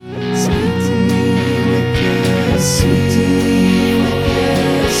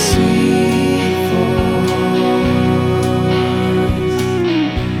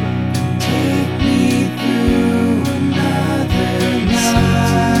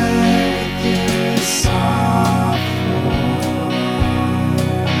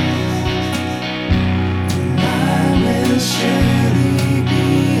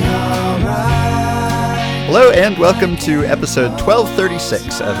and welcome to episode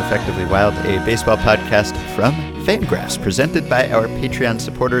 1236 of Effectively Wild, a baseball podcast from Fangraphs, presented by our Patreon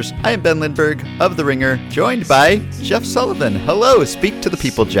supporters. I am Ben Lindbergh of The Ringer, joined by Jeff Sullivan. Hello, speak to the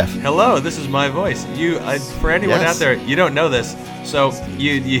people, Jeff. Hello, this is my voice. For anyone out there, you don't know this, so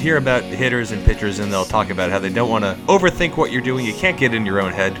you hear about hitters and pitchers, and they'll talk about how they don't want to overthink what you're doing. You can't get in your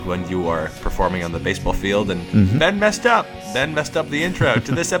own head when you are performing on the baseball field, and Ben messed up. Ben messed up the intro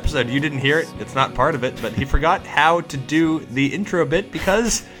to this episode. You didn't hear it. It's not part of it, but he forgot how to do the intro bit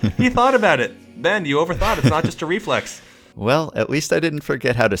because he thought about it. Ben, you overthought. It's not just a reflex. Well, at least I didn't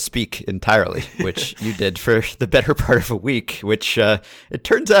forget how to speak entirely, which you did for the better part of a week, which it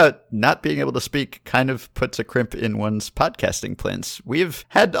turns out not being able to speak kind of puts a crimp in one's podcasting plans. We've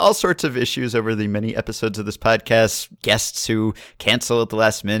had all sorts of issues over the many episodes of this podcast, guests who cancel at the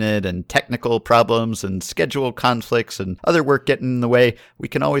last minute and technical problems and schedule conflicts and other work getting in the way. We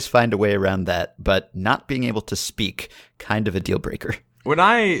can always find a way around that, but not being able to speak, kind of a deal breaker. When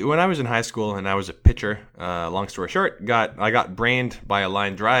I was in high school and I was a pitcher, long story short, I got brained by a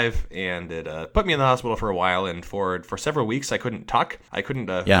line drive, and it put me in the hospital for a while. And for several weeks, I couldn't talk. I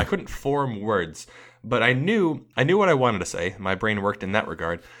couldn't form words. But I knew what I wanted to say. My brain worked in that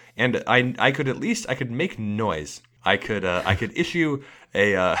regard, and I could make noise. I could issue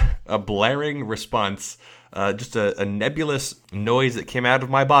a blaring response. Just a nebulous noise that came out of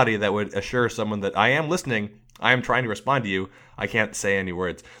my body that would assure someone that I am listening. I am trying to respond to you. I can't say any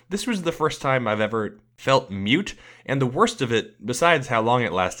words. This was the first time I've ever felt mute, and the worst of it, besides how long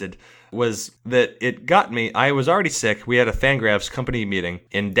it lasted, was that it got me. I was already sick. We had a Fangraphs company meeting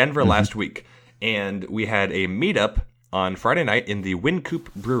in Denver last week, and we had a meetup on Friday night in the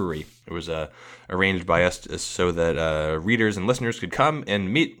Wynkoop Brewery. It was arranged by us so that readers and listeners could come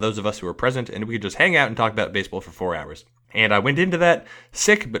and meet those of us who were present, and we could just hang out and talk about baseball for 4 hours. And I went into that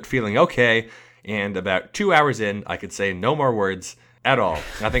sick but feeling okay. And about 2 hours in, I could say no more words at all.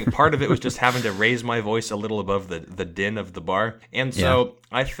 And I think part of it was just having to raise my voice a little above the din of the bar. And so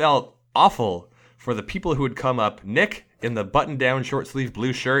I felt awful for the people who would come up. Nick, in the button-down short-sleeve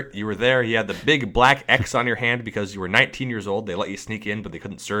blue shirt, you were there. You had the big black X on your hand because you were 19 years old. They let you sneak in, but they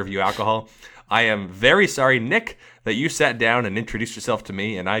couldn't serve you alcohol. I am very sorry, Nick, that you sat down and introduced yourself to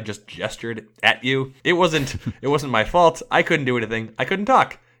me, and I just gestured at you. It wasn't my fault. I couldn't do anything. I couldn't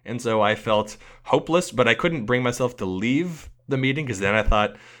talk. And so I felt hopeless, but I couldn't bring myself to leave the meeting because then I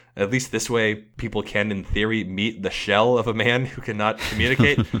thought, at least this way, people can, in theory, meet the shell of a man who cannot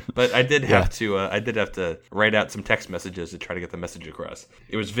communicate. But I did have to write out some text messages to try to get the message across.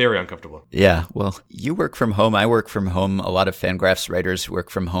 It was very uncomfortable. Yeah, well, you work from home. I work from home. A lot of Fangraphs writers work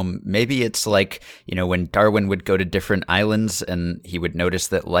from home. Maybe it's like, when Darwin would go to different islands and he would notice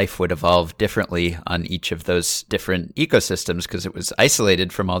that life would evolve differently on each of those different ecosystems because it was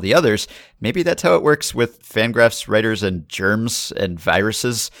isolated from all the others. Maybe that's how it works with Fangraphs writers and germs and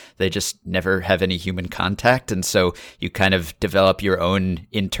viruses. They just never have any human contact. And so you kind of develop your own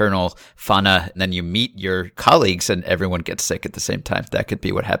internal fauna, and then you meet your colleagues and everyone gets sick at the same time. That could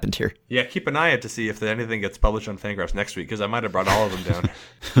be what happened here. Yeah, keep an eye out to see if anything gets published on Fangraphs next week, because I might have brought all of them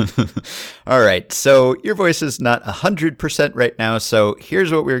down. All right. So your voice is not 100% right now. So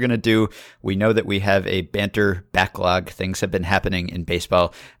here's what we're going to do. We know that we have a banter backlog. Things have been happening in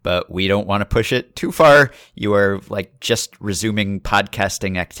baseball, but we don't want to push it too far. You are like just resuming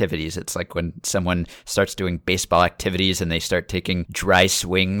podcasting activities. It's like when someone starts doing baseball activities and they start taking dry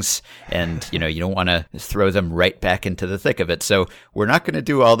swings and, you don't want to throw them right back into the thick of it. So we're not going to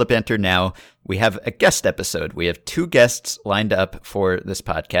do all the banter now. We have a guest episode. We have 2 guests lined up for this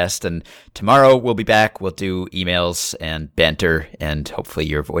podcast, and tomorrow we'll be back. We'll do emails and banter, and hopefully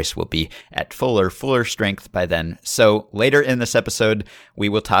your voice will be at fuller strength by then. So later in this episode, we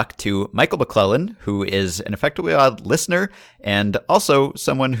will talk to Michael McClellan, who is an Effectively Wild listener and also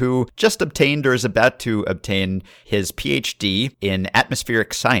someone who just obtained or is about to obtain his PhD in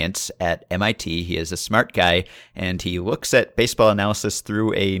atmospheric science at MIT. He is a smart guy, and he looks at baseball analysis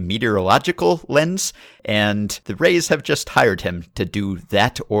through a meteorological lens, and the Rays have just hired him to do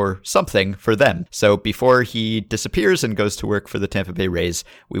that or something for them. So before he disappears and goes to work for the Tampa Bay Rays,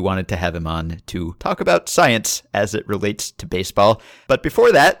 we wanted to have him on to talk about science as it relates to baseball. But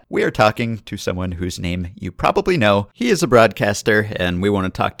before that, we are talking to someone whose name you probably know. He is a broadcaster, and we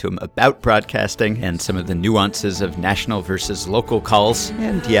want to talk to him about broadcasting and some of the nuances of national versus local calls,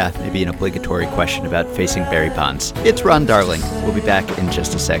 and maybe an obligatory question about facing Barry Bonds. It's Ron Darling. We'll be back in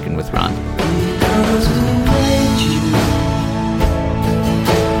just a second with Ron.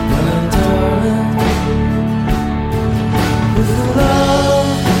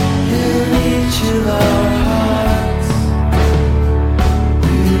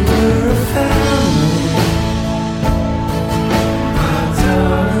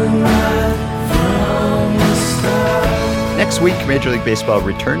 week, Major League Baseball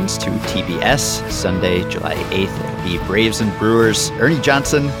returns to TBS Sunday, July 8th. It'll be Braves and Brewers. Ernie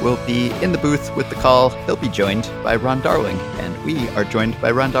Johnson will be in the booth with the call. He'll be joined by Ron Darling, and we are joined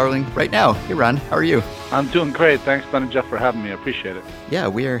by Ron Darling right now. Hey, Ron, how are you? I'm doing great. Thanks, Ben and Jeff, for having me. I appreciate it. Yeah,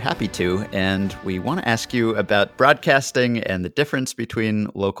 we are happy to. And we want to ask you about broadcasting and the difference between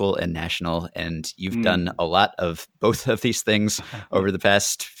local and national. And you've done a lot of both of these things over the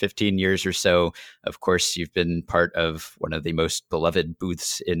past 15 years or so. Of course, you've been part of one of the most beloved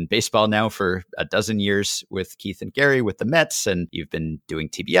booths in baseball now for a dozen years with Keith and Gary with the Mets. And you've been doing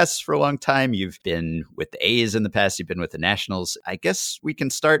TBS for a long time. You've been with the A's in the past. You've been with the Nationals. I guess we can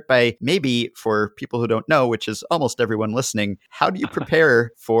start by maybe for people who don't know, which is almost everyone listening, how do you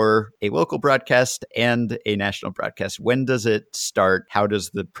prepare for a local broadcast and a national broadcast? When does it start? How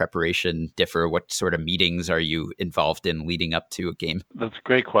does the preparation differ? What sort of meetings are you involved in leading up to a game? That's a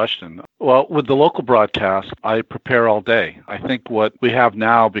great question. Well, with the local broadcast, I prepare all day. I think what we have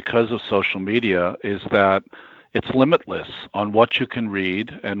now because of social media is that it's limitless on what you can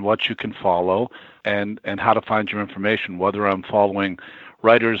read and what you can follow and how to find your information, whether I'm following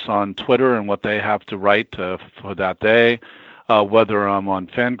writers on Twitter and what they have to write for that day, whether I'm on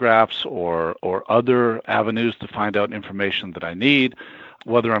Fangraphs or other avenues to find out information that I need,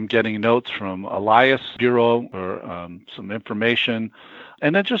 whether I'm getting notes from Elias Bureau or some information,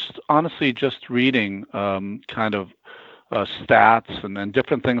 and then just honestly just reading kind of stats and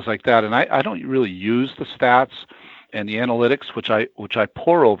different things like that. And I don't really use the stats and the analytics, which I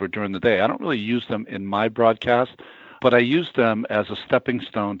pore over during the day. I don't really use them in my broadcast, but I use them as a stepping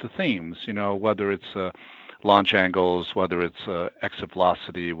stone to themes, whether it's launch angles, whether it's exit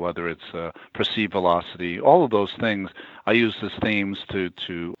velocity, whether it's perceived velocity, all of those things I use as themes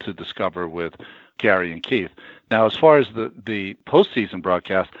to discover with Gary and Keith. Now, as far as the postseason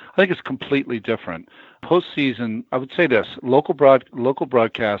broadcast, I think it's completely different. Postseason, I would say this, local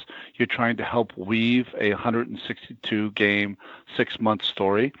broadcast, you're trying to help weave a 162-game, 6-month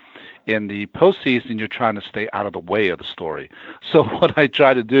story. In the postseason, you're trying to stay out of the way of the story. So what I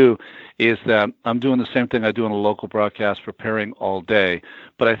try to do is that I'm doing the same thing I do in a local broadcast, preparing all day.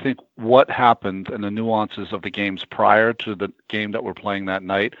 But I think what happened and the nuances of the games prior to the game that we're playing that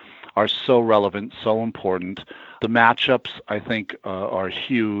night are so relevant, so important. The matchups, I think, are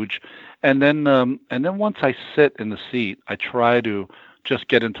huge. And then once I sit in the seat, I try to just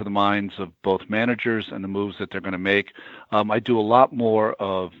get into the minds of both managers and the moves that they're going to make. I do a lot more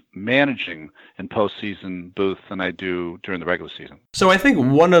of managing in postseason booth than I do during the regular season. So I think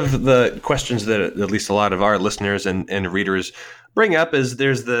one of the questions that at least a lot of our listeners and readers bring up is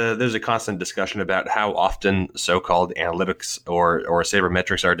there's a constant discussion about how often so-called analytics or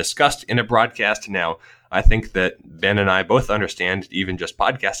sabermetrics are discussed in a broadcast. Now, I think that Ben and I both understand, even just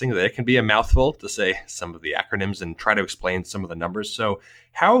podcasting, that it can be a mouthful to say some of the acronyms and try to explain some of the numbers. So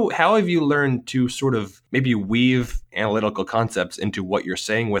how have you learned to sort of maybe weave analytical concepts into what you're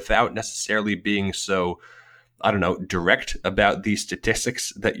saying without necessarily being so, I don't know, direct about the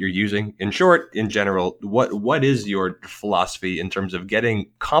statistics that you're using? In short, in general, what is your philosophy in terms of getting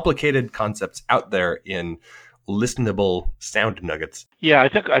complicated concepts out there in listenable sound nuggets? Yeah,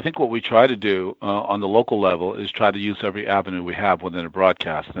 I think what we try to do on the local level is try to use every avenue we have within a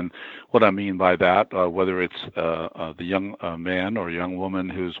broadcast. And what I mean by that, whether it's the young man or young woman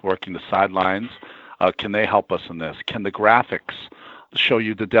who's working the sidelines, can they help us in this? Can the graphics show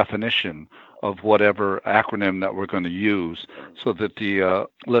you the definition of whatever acronym that we're going to use so that the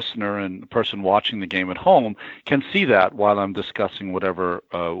listener and the person watching the game at home can see that while I'm discussing whatever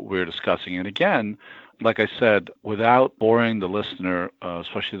we're discussing? And again, like I said, without boring the listener,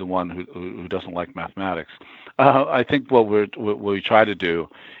 especially the one who doesn't like mathematics, I think what we try to do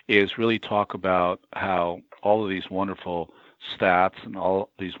is really talk about how all of these wonderful stats and all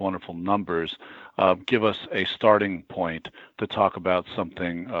these wonderful numbers give us a starting point to talk about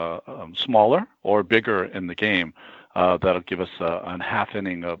something smaller or bigger in the game that'll give us a half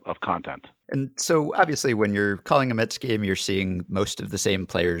inning of content. And so obviously when you're calling a Mets game, you're seeing most of the same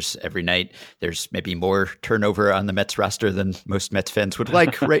players every night. There's maybe more turnover on the Mets roster than most Mets fans would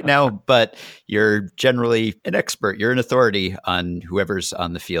like right now, but you're generally an expert. You're an authority on whoever's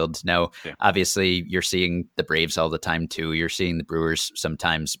on the field. Now, Obviously you're seeing the Braves all the time too. You're seeing the Brewers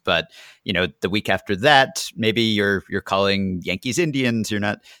sometimes, but the week after that, maybe you're calling Yankees Indians. You're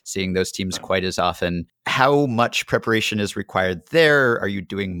not seeing those teams quite as often. How much preparation is required there? Are you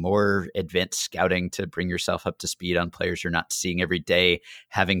doing more advanced scouting to bring yourself up to speed on players you're not seeing every day?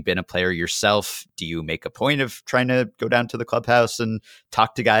 Having been a player yourself, do you make a point of trying to go down to the clubhouse and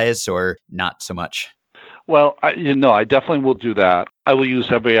talk to guys, or not so much? Well, I definitely will do that. I will use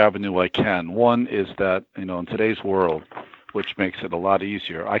every avenue I can. One is that, in today's world, which makes it a lot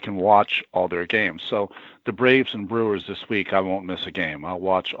easier. I can watch all their games. So the Braves and Brewers this week, I won't miss a game. I'll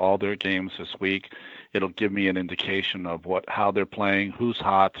watch all their games this week. It'll give me an indication of how they're playing, who's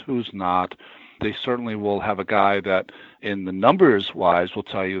hot, who's not. They certainly will have a guy that, in the numbers wise, will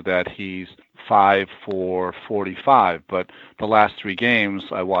tell you that he's 5 for 45. But the last 3 games,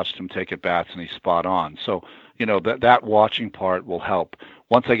 I watched him take at bats and he's spot on. So, that watching part will help.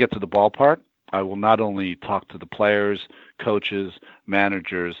 Once I get to the ballpark, I will not only talk to the players, coaches,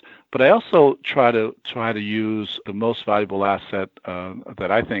 managers, but I also try to use the most valuable asset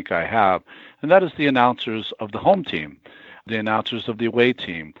that I think I have, and that is the announcers of the home team, the announcers of the away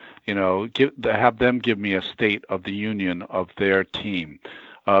team. Have them give me a state of the union of their team,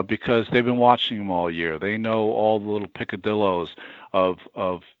 because they've been watching them all year. They know all the little picadillos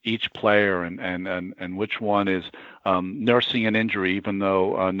of each player and which one is nursing an injury, even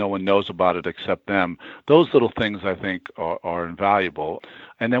though no one knows about it except them. Those little things, I think, are invaluable.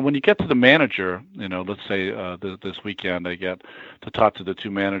 And then when you get to the manager, let's say this weekend I get to talk to the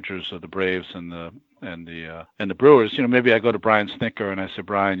 2 managers of the Braves and the Brewers. Maybe I go to Brian Snitker and I say,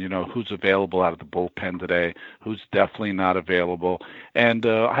 Brian, who's available out of the bullpen today? Who's definitely not available? And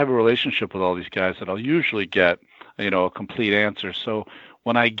I have a relationship with all these guys that I'll usually get a complete answer. So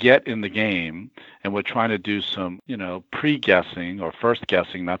when I get in the game and we're trying to do some, pre-guessing or first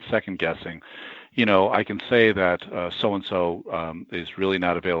guessing, not second guessing, I can say that so-and-so is really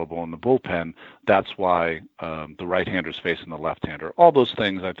not available in the bullpen. That's why the right-hander is facing the left-hander. All those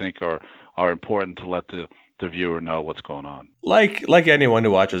things, I think, are important to let the viewer know what's going on. Like anyone who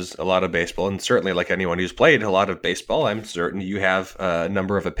watches a lot of baseball, and certainly like anyone who's played a lot of baseball, I'm certain you have a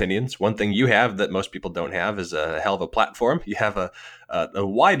number of opinions. One thing you have that most people don't have is a hell of a platform. You have a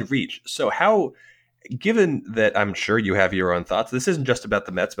wide reach. So how, given that I'm sure you have your own thoughts, this isn't just about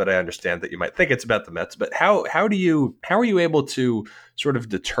the Mets, but I understand that you might think it's about the Mets, but how are you able to sort of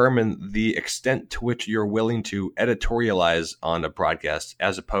determine the extent to which you're willing to editorialize on a broadcast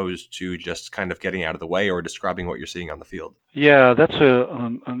as opposed to just kind of getting out of the way or describing what you're seeing on the field? Yeah, that's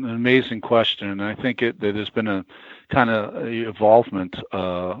an amazing question. And I think that there's been a kind of evolvement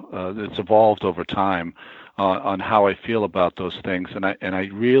that's evolved over time on how I feel about those things. And I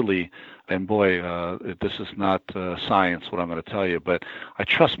really, and boy, this is not science, what I'm going to tell you, but I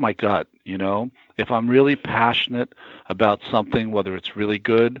trust my gut. If I'm really passionate about something, whether it's really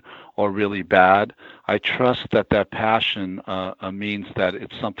good or really bad, I trust that passion means that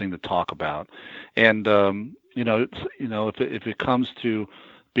it's something to talk about. And if it comes to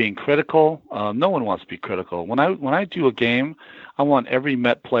being critical, no one wants to be critical. When I do a game, I want every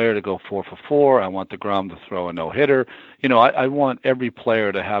Met player to go 4 for 4. I want DeGrom to throw a no-hitter. I want every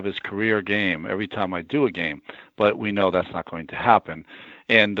player to have his career game every time I do a game, but we know that's not going to happen.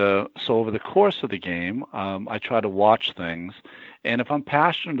 And so over the course of the game, I try to watch things. And if I'm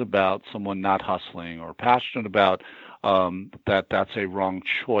passionate about someone not hustling or passionate about that's a wrong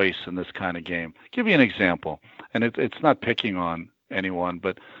choice in this kind of game. Give you an example, and it's not picking on anyone,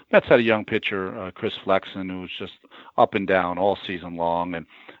 but Mets had a young pitcher, Chris Flexen, who was just up and down all season long, and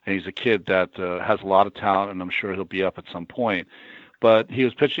he's a kid that has a lot of talent, and I'm sure he'll be up at some point. But he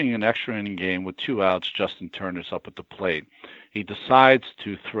was pitching an extra inning game with 2 outs. Justin Turner's up at the plate. He decides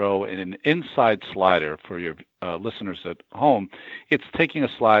to throw an inside slider. For your listeners at home, it's taking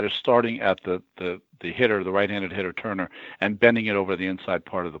a slider starting at the hitter, the right-handed hitter Turner, and bending it over the inside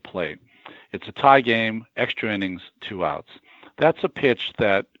part of the plate. It's a tie game, extra innings, 2 outs. That's a pitch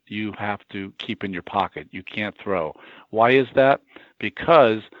that you have to keep in your pocket. You can't throw. Why is that?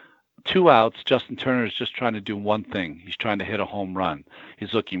 Because 2 outs, Justin Turner is just trying to do one thing. He's trying to hit a home run.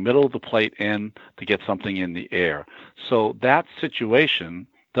 He's looking middle of the plate in to get something in the air. So that situation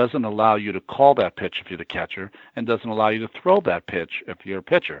doesn't allow you to call that pitch if you're the catcher, and doesn't allow you to throw that pitch if you're a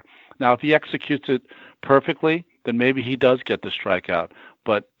pitcher. Now, if he executes it perfectly, then maybe he does get the strikeout.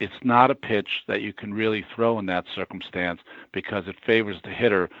 But it's not a pitch that you can really throw in that circumstance because it favors the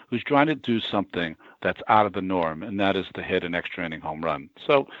hitter who's trying to do something that's out of the norm, and that is to hit an extra inning home run.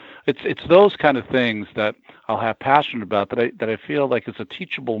 So it's those kind of things that I'll have passion about that I feel like it's a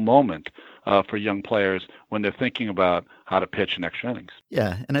teachable moment for young players when they're thinking about how to pitch in extra innings.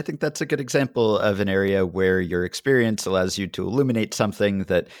 Yeah, and I think that's a good example of an area where your experience allows you to illuminate something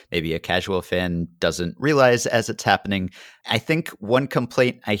that maybe a casual fan doesn't realize as it's happening. I think one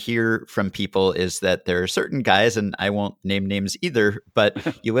complaint I hear from people is that there are certain guys, and I won't name names either,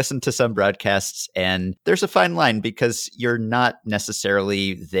 but you listen to some broadcasts and there's a fine line because you're not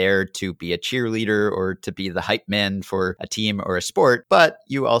necessarily there to be a cheerleader or to be the hype man for a team or a sport, but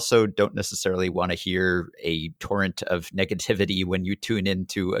you also don't necessarily necessarily want to hear a torrent of negativity when you tune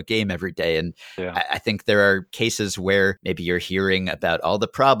into a game every day. And I think there are cases where maybe you're hearing about all the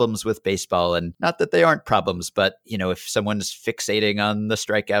problems with baseball, and not that they aren't problems, but if someone's fixating on the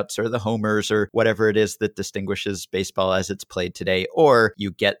strikeouts or the homers or whatever it is that distinguishes baseball as it's played today, or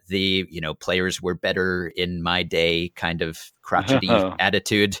you get the players were better in my day kind of crotchety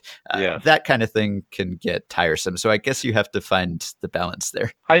attitude, that kind of thing can get tiresome. So I guess you have to find the balance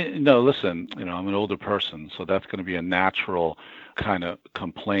there. Listen, I'm an older person, so that's going to be a natural kind of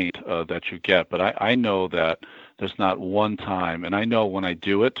complaint that you get. But I know that there's not one time, and I know when I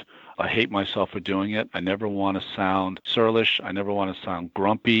do it, I hate myself for doing it. I never want to sound surlish. I never want to sound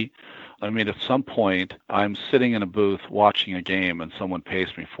grumpy. I mean, at some point, I'm sitting in a booth watching a game and someone pays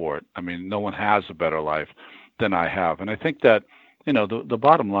me for it. I mean, no one has a better life than I have. And I think that, the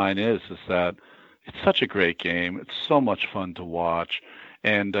bottom line is that it's such a great game. It's so much fun to watch.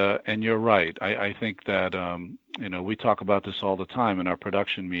 And you're right. I think that, we talk about this all the time in our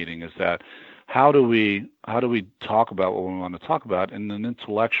production meeting, is that how do we talk about what we want to talk about in an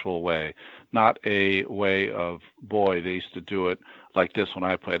intellectual way, not a way of, boy, they used to do it like this when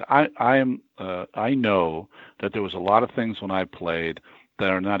I played. I know that there was a lot of things when I played that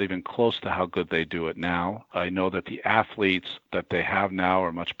are not even close to how good they do it now. I know that the athletes that they have now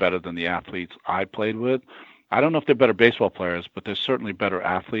are much better than the athletes I played with. I don't know if they're better baseball players, but they're certainly better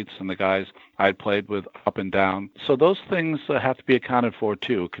athletes than the guys I played with up and down. So those things have to be accounted for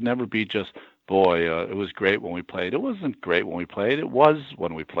too. It can never be just, boy, it was great when we played. It wasn't great when we played. It was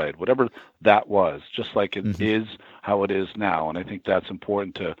when we played, whatever that was, just like it is how it is now. And I think that's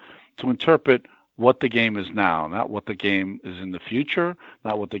important to interpret what the game is now, not what the game is in the future,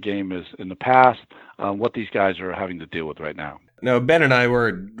 not what the game is in the past, what these guys are having to deal with right now. No, Ben and I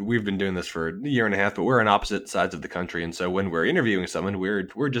we've been doing this for a year and a half, but we're on opposite sides of the country, and so when we're interviewing someone,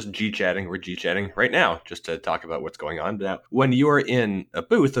 we're just G-chatting. We're G-chatting right now just to talk about what's going on. But now, when you're in a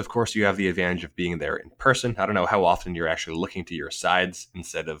booth, of course, you have the advantage of being there in person. I don't know how often you're actually looking to your sides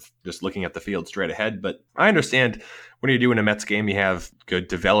instead of just looking at the field straight ahead, but I understand when you're doing a Mets game, you have good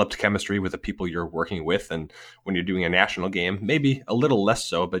developed chemistry with the people you're working with, and when you're doing a national game, maybe a little less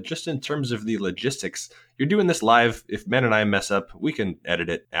so, but just in terms of the logistics, you're doing this live. If Ben and I mess up, we can edit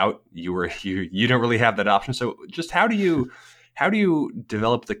it out. You don't really have that option. So just how do you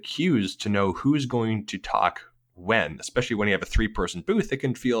develop the cues to know who's going to talk when, especially when you have a 3-person booth? It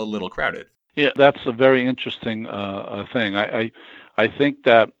can feel a little crowded. Yeah, that's a very interesting thing. I think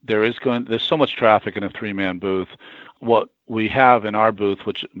that there's so much traffic in a 3-man booth. What we have in our booth,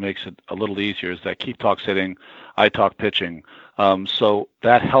 which makes it a little easier, is that Keith talks hitting, I talk pitching. So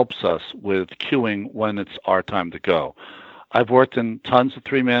that helps us with cueing when it's our time to go. I've worked in tons of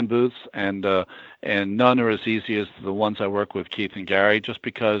 3-man booths, and none are as easy as the ones I work with Keith and Gary, just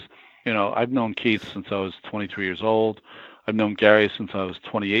because, I've known Keith since I was 23 years old. I've known Gary since I was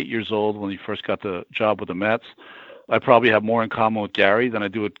 28 years old when he first got the job with the Mets. I probably have more in common with Gary than I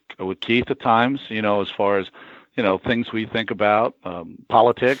do with Keith at times, as far as, things we think about,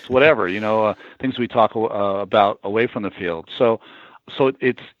 politics, whatever, things we talk about away from the field. So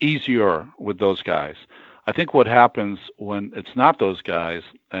it's easier with those guys. I think what happens when it's not those guys,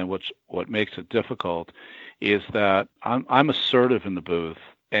 and what makes it difficult, is that I'm assertive in the booth.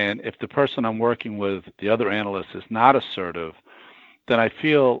 And if the person I'm working with, the other analyst, is not assertive, then I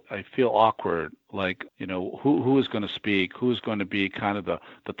feel awkward. Like, who is going to speak? Who's going to be kind of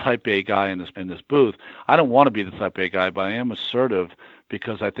the type A guy in this booth? I don't want to be the type A guy, but I am assertive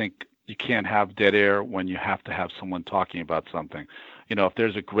because I think you can't have dead air when you have to have someone talking about something. If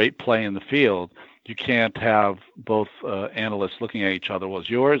there's a great play in the field, you can't have both analysts looking at each other. Was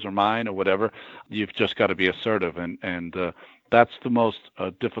yours or mine or whatever? You've just got to be assertive, and that's the most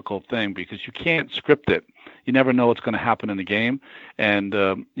difficult thing, because you can't script it. You never know what's going to happen in the game. And,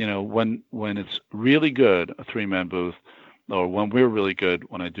 when it's really good, a 3-man booth, or when we're really good,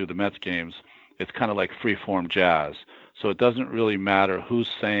 when I do the Mets games, it's kind of like free-form jazz. So it doesn't really matter who's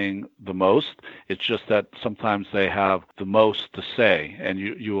saying the most. It's just that sometimes they have the most to say, and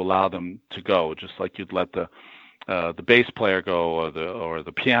you allow them to go, just like you'd let the bass player go or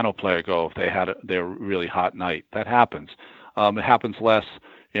the piano player go if they had their really hot night. That happens. It happens less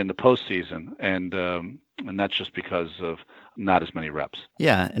in the postseason, and that's just because of not as many reps.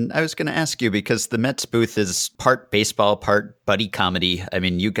 Yeah, and I was going to ask you, because the Mets booth is part baseball, part buddy comedy. I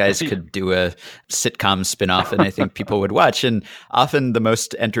mean, you guys could do a sitcom spinoff, and I think people would watch. And often the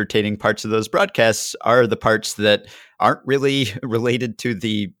most entertaining parts of those broadcasts are the parts that aren't really related to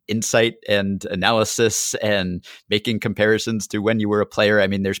the insight and analysis and making comparisons to when you were a player. I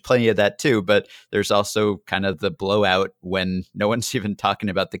mean, there's plenty of that too, but there's also kind of the blowout when no one's even talking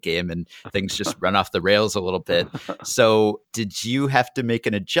about the game and things just run off the rails a little bit. So did you have to make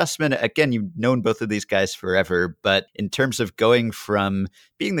an adjustment? Again, you've known both of these guys forever, but in terms of going from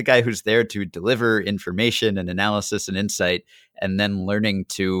being the guy who's there to deliver information and analysis and insight, and then learning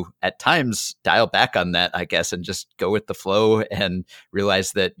to, at times, dial back on that, I guess, and just go with the flow and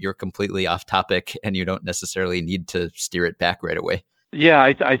realize that you're completely off topic and you don't necessarily need to steer it back right away. Yeah,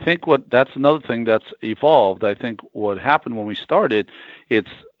 I think that's another thing that's evolved. I think what happened when we started, it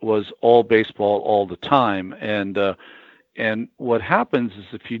was all baseball all the time. And what happens is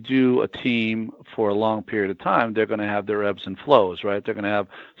if you do a team for a long period of time, they're going to have their ebbs and flows, right? They're going to have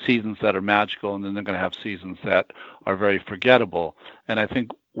seasons that are magical, and then they're going to have seasons that are very forgettable. And I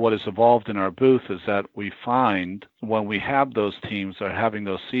think what has evolved in our booth is that we find when we have those teams that are having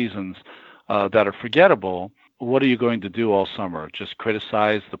those seasons that are forgettable, what are you going to do all summer? Just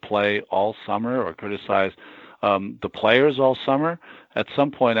criticize the play all summer or criticize the players all summer? At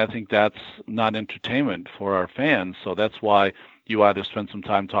some point, I think that's not entertainment for our fans. So that's why you either spend some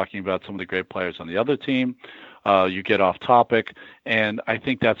time talking about some of the great players on the other team, you get off topic, and I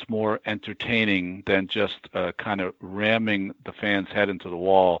think that's more entertaining than just kind of ramming the fans' head into the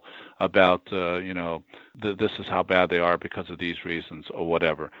wall about, this is how bad they are because of these reasons or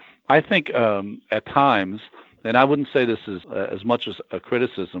whatever. I think at times, and I wouldn't say this is as much as a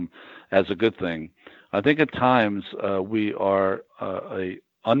criticism as a good thing, I think at times we are a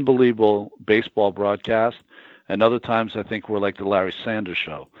unbelievable baseball broadcast, and other times I think we're like the Larry Sanders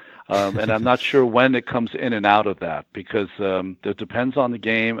Show. And I'm not sure when it comes in and out of that, because it depends on the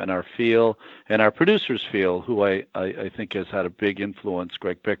game and our feel and our producer's feel, who I think has had a big influence,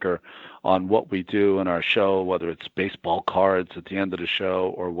 Greg Picker, on what we do in our show, whether it's baseball cards at the end of the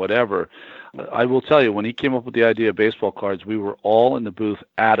show or whatever. I will tell you, when he came up with the idea of baseball cards, we were all in the booth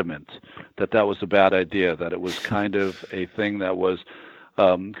adamant that that was a bad idea, that it was kind of a thing that was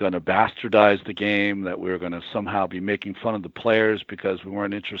going to bastardize the game, that we were going to somehow be making fun of the players because we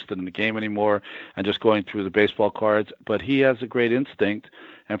weren't interested in the game anymore and just going through the baseball cards. But he has a great instinct,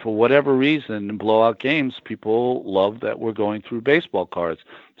 and for whatever reason, in blowout games, people love that we're going through baseball cards.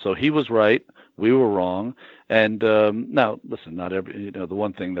 So he was right, we were wrong. And now, listen, not every, the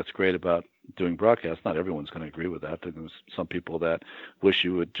one thing that's great about doing broadcasts, not everyone's going to agree with that. There's some people that wish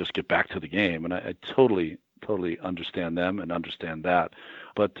you would just get back to the game, and I totally understand them and understand that.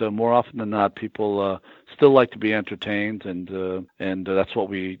 But more often than not, people still like to be entertained, and that's what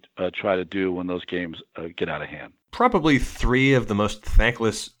we try to do when those games get out of hand. Probably three of the most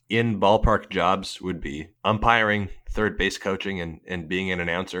thankless in-ballpark jobs would be umpiring, third base coaching, and being an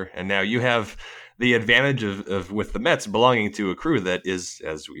announcer. And now you have the advantage of with the Mets belonging to a crew that is,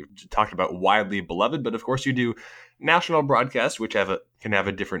 as we've talked about, widely beloved. But of course you do national broadcasts, which can have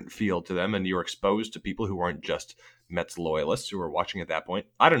a different feel to them, and you're exposed to people who aren't just Mets loyalists who are watching at that point.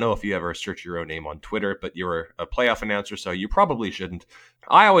 I don't know if you ever search your own name on Twitter, but you're a playoff announcer, so you probably shouldn't.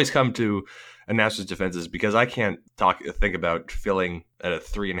 I always come to announcers' defenses because I can't think about filling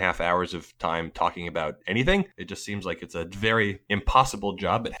 3.5 hours of time talking about anything. It just seems like it's a very impossible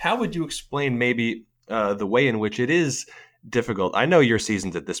job. But how would you explain maybe the way in which it is difficult? I know you're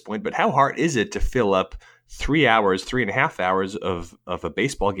seasoned at this point, but how hard is it to fill up 3.5 hours of a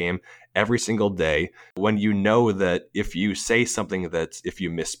baseball game every single day when you know that if you say something if you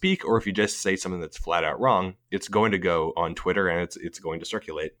misspeak or if you just say something that's flat out wrong, it's going to go on Twitter and it's going to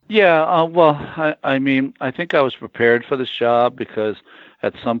circulate? Yeah, well, I mean, I think I was prepared for this job because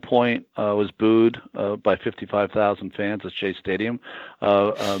at some point I was booed by 55,000 fans at Shea Stadium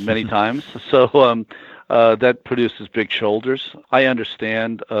many times. So that produces big shoulders. I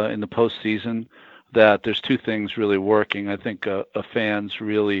understand in the postseason that there's two things really working. I think fans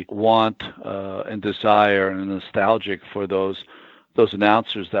really want and desire and are nostalgic for those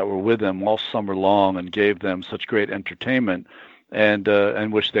announcers that were with them all summer long and gave them such great entertainment,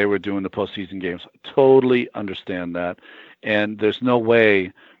 and wish they were doing the postseason games. Totally understand that, and there's no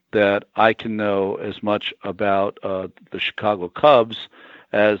way that I can know as much about the Chicago Cubs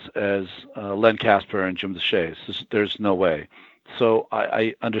as Len Kasper and Jim Deshaies. There's no way. So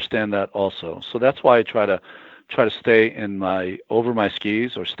I understand that also. So that's why I try to stay over my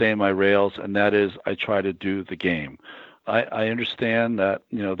skis or stay in my rails, and that is I try to do the game. I understand that,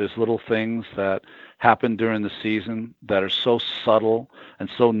 there's little things that happen during the season that are so subtle and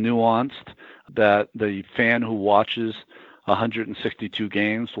so nuanced that the fan who watches 162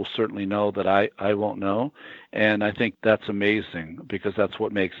 games will certainly know that I won't know. And I think that's amazing because that's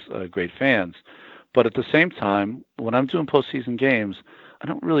what makes great fans. But at the same time, when I'm doing postseason games, I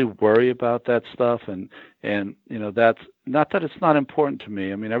don't really worry about that stuff. And that's not that it's not important to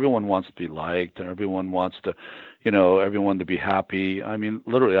me. I mean, everyone wants to be liked and everyone wants to, everyone to be happy. I mean,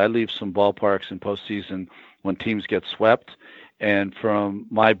 literally, I leave some ballparks in postseason when teams get swept. And from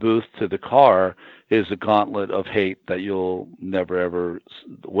my booth to the car is a gauntlet of hate that you'll never, ever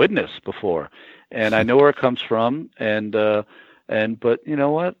witness before. And I know where it comes from. But you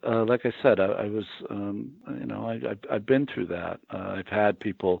know what? Like I said, I was, I've been through that. I've had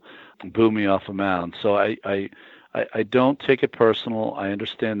people boo me off a mound. So I don't take it personal. I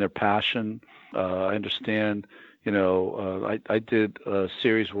understand their passion. I understand, I did a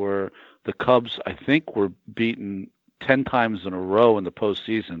series where the Cubs, I think, were beaten 10 times in a row in the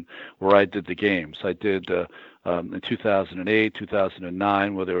postseason where I did the games. I did in 2008,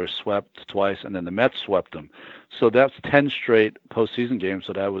 2009, where they were swept twice, and then the Mets swept them. So that's 10 straight postseason games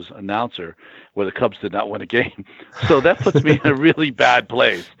that I was announcer where the Cubs did not win a game. So that puts me in a really bad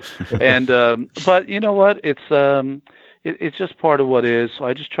place. And but you know what? It's just part of what is. So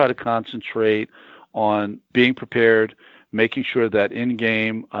I just try to concentrate on being prepared, making sure that in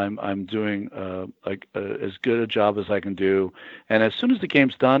game I'm doing as good a job as I can do, and as soon as the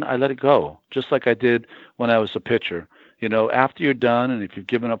game's done, I let it go, just like I did when I was a pitcher. After you're done, and if you've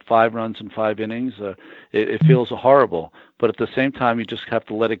given up 5 runs in 5 innings, it feels horrible. But at the same time, you just have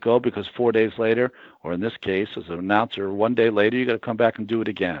to let it go because 4 days later, or in this case, as an announcer, 1 day later, you got to come back and do it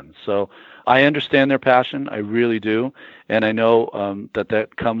again. So I understand their passion, I really do, and I know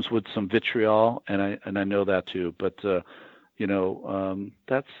that comes with some vitriol, and I know that too. But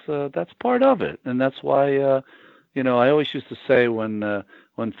that's part of it, and that's why I always used to say when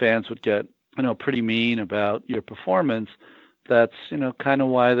fans would get pretty mean about your performance, that's kind of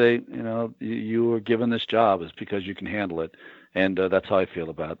why they you were given this job, is because you can handle it. And that's how I feel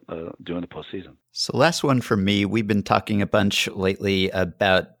about doing the postseason. So last one for me, we've been talking a bunch lately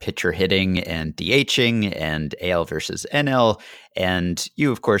about pitcher hitting and DHing and AL versus NL. And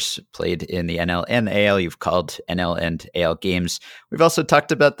you, of course, played in the NL and AL. You've called NL and AL games. We've also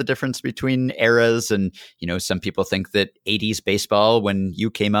talked about the difference between eras. And, some people think that 80s baseball, when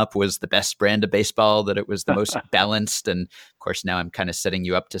you came up, was the best brand of baseball, that it was the most balanced. And of course, now I'm kind of setting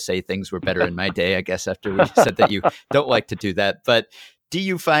you up to say things were better in my day, I guess, after we said that you don't like to do that. But do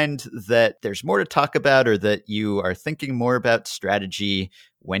you find that there's more to talk about, or that you are thinking more about strategy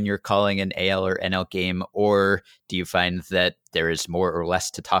when you're calling an AL or NL game? Or do you find that there is more or less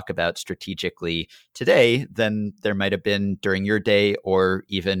to talk about strategically today than there might have been during your day, or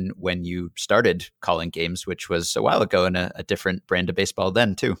even when you started calling games, which was a while ago, and a different brand of baseball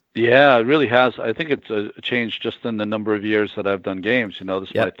then too? Yeah, it really has. I think it's a change just in the number of years that I've done games. This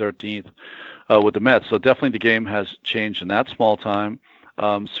is my 13th with the Mets. So definitely the game has changed in that small time.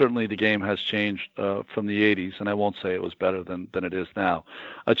 Certainly the game has changed from the 80s, and I won't say it was better than it is now.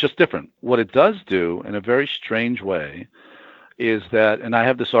 It's just different. What it does do, in a very strange way, is that, and I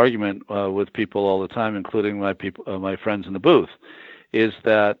have this argument with people all the time, including my friends in the booth, is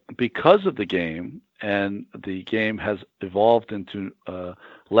that because of the game, and the game has evolved into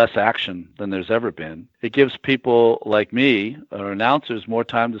less action than there's ever been, it gives people like me, or announcers, more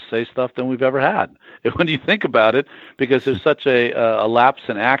time to say stuff than we've ever had. When you think about it, because there's such a lapse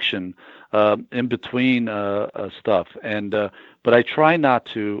in action in between stuff, and but I try not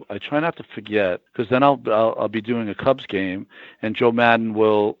to forget, because then I'll be doing a Cubs game, and Joe Madden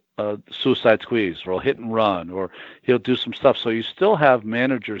will suicide squeeze, or he'll hit and run, or he'll do some stuff. So you still have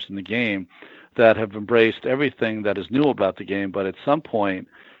managers in the game that have embraced everything that is new about the game, but at some point,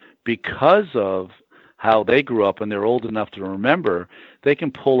 because of how they grew up and they're old enough to remember, they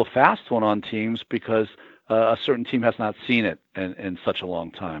can pull a fast one on teams because a certain team has not seen it in such a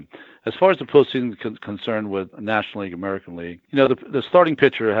long time. As far as the postseason is concerned with National League, American League, the starting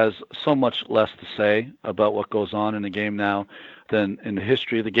pitcher has so much less to say about what goes on in the game now than in the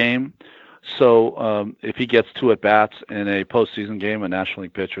history of the game. So if he gets 2 at-bats in a postseason game, a National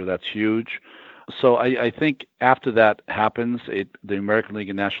League pitcher, that's huge. So I think after that happens, the American League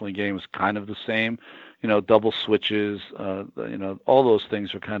and National League game is kind of the same. Double switches, all those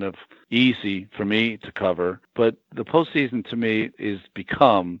things are kind of easy for me to cover. But the postseason to me is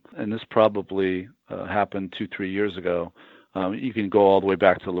become, and this probably happened 2-3 years ago. You can go all the way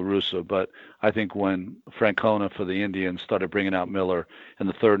back to La Russa, but I think when Francona for the Indians started bringing out Miller in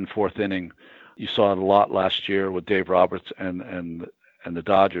the 3rd and 4th inning, you saw it a lot last year with Dave Roberts and the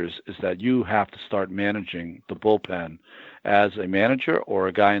Dodgers, is that you have to start managing the bullpen as a manager or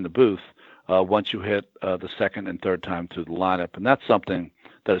a guy in the booth once you hit the second and third time through the lineup. And that's something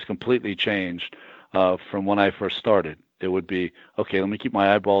that has completely changed from when I first started. It would be, okay, let me keep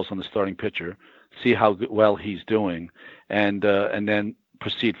my eyeballs on the starting pitcher, see how well he's doing, and then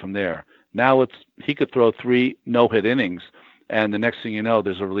proceed from there. Now he could throw 3 no-hit innings, and the next thing you know,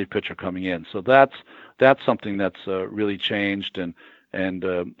 there's a relief pitcher coming in. So that's something that's really changed. And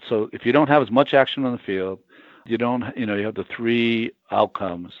so if you don't have as much action on the field, you have the 3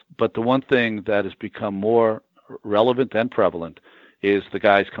 outcomes. But the one thing that has become more relevant and prevalent is the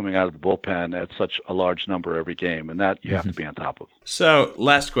guys coming out of the bullpen at such a large number every game, and that you have to be on top of. So,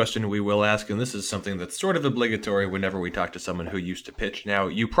 last question we will ask, and this is something that's sort of obligatory whenever we talk to someone who used to pitch. Now,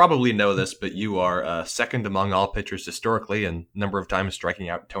 you probably know this, but you are second among all pitchers historically, and number of times striking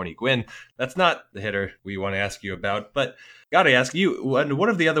out Tony Gwynn. That's not the hitter we want to ask you about, but gotta ask you, one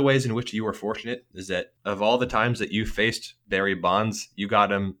of the other ways in which you were fortunate is that of all the times that you faced Barry Bonds, you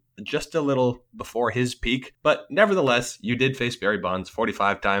got him just a little before his peak, but nevertheless, you did face Barry Bonds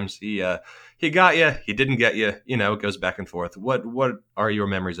 45 times. He got you, he didn't get you. It goes back and forth. What are your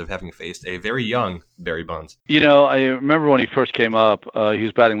memories of having faced a very young Barry Bonds? I remember when he first came up, he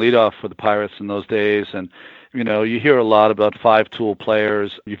was batting leadoff for the Pirates in those days, and you hear a lot about 5-tool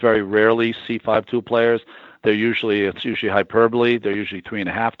players. You very rarely see 5-tool players. It's usually hyperbole. They're usually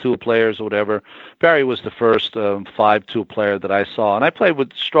 3.5-tool players or whatever. Barry was the first 5-tool player that I saw, and I played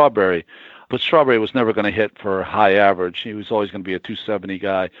with Strawberry, but Strawberry was never going to hit for high average. He was always going to be a 270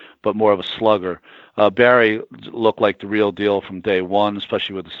 guy, but more of a slugger. Barry looked like the real deal from day one,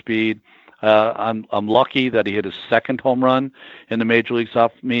 especially with the speed. I'm lucky that he hit his second home run in the major leagues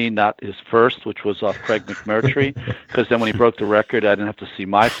off me, not his first, which was off Craig McMurtry, because then when he broke the record, I didn't have to see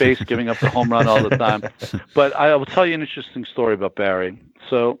my face giving up the home run all the time. But I will tell you an interesting story about Barry.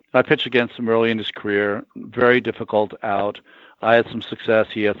 So I pitched against him early in his career, very difficult out. I had some success,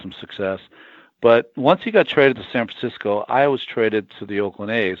 he had some success. But once he got traded to San Francisco, I was traded to the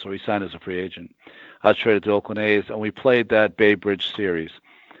Oakland A's, or he signed as a free agent. I was traded to Oakland A's, and we played that Bay Bridge series.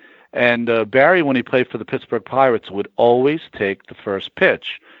 And Barry, when he played for the Pittsburgh Pirates, would always take the first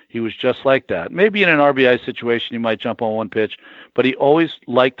pitch. He was just like that. Maybe in an RBI situation, he might jump on one pitch, but he always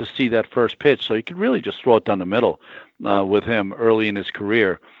liked to see that first pitch, so he could really just throw it down the middle with him early in his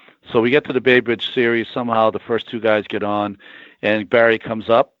career. So we get to the Bay Bridge series. Somehow the first 2 guys get on, and Barry comes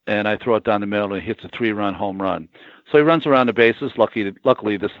up, and I throw it down the middle, and he hits a 3-run home run. So he runs around the bases.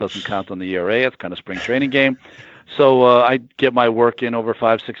 Luckily, this doesn't count on the ERA. It's kind of spring training game. So I get my work in over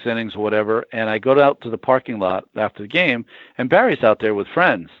 5-6 innings or whatever, and I go out to the parking lot after the game, and Barry's out there with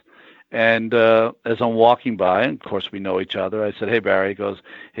friends. And as I'm walking by, and of course we know each other, I said, "Hey, Barry." He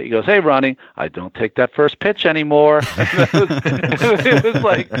goes, "Hey, Ronnie, I don't take that first pitch anymore."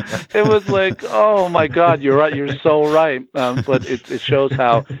 It was like, oh my God, you're right, you're so right. But it shows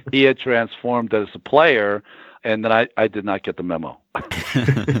how he had transformed as a player, and then I did not get the memo.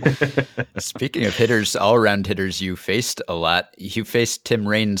 Speaking of hitters, all-around hitters you faced a lot. You faced Tim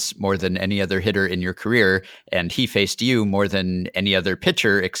Raines more than any other hitter in your career, and he faced you more than any other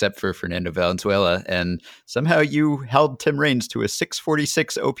pitcher except for Fernando Valenzuela. And somehow you held Tim Raines to a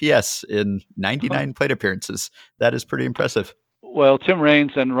 646 OPS in 99 plate appearances. That is pretty impressive. Well, Tim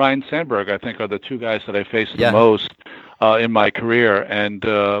Raines and Ryan Sandberg, I think, are the 2 guys that I faced the most in my career. And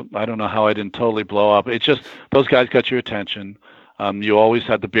I don't know how I didn't totally blow up. It's just those guys got your attention. You always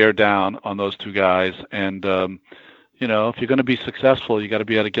had to bear down on those 2 guys. And, if you're going to be successful, you got to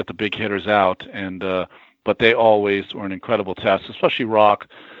be able to get the big hitters out. And but they always were an incredible test, especially Rock.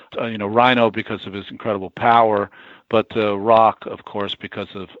 Rhino because of his incredible power, but Rock, of course, because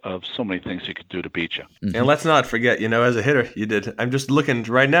of so many things he could do to beat you. Mm-hmm. And let's not forget, as a hitter, you did. I'm just looking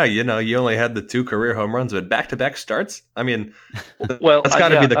right now, you only had the 2 career home runs, but back-to-back starts? I mean, well, that's got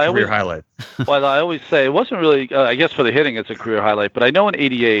to be the career highlight. Well, I always say it wasn't really, I guess for the hitting, it's a career highlight, but I know in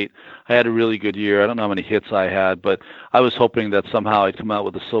 88, I had a really good year. I don't know how many hits I had, but I was hoping that somehow I'd come out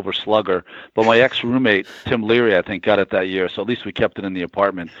with a silver slugger. But my ex-roommate, Tim Leary, I think, got it that year, so at least we kept it in the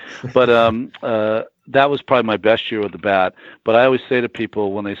apartment. But that was probably my best year with the bat. But I always say to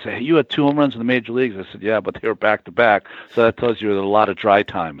people when they say, "Hey, you had 2 home runs in the major leagues," I said, "Yeah, but they were back-to-back." So that tells you there were a lot of dry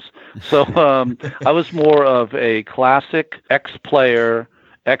times. So I was more of a classic ex-player,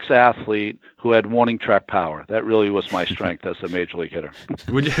 ex-athlete who had warning track power. That really was my strength as a major league hitter.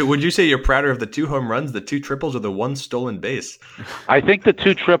 Would you say you're prouder of the 2 home runs, the 2 triples, or the 1 stolen base? I think the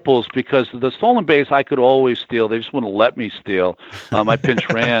 2 triples, because the stolen base I could always steal. They just wouldn't let me steal. I pinch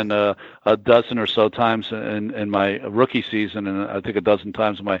ran a dozen or so times in my rookie season, and I think a dozen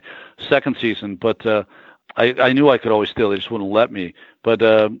times in my second season. But I knew I could always steal. They just wouldn't let me. But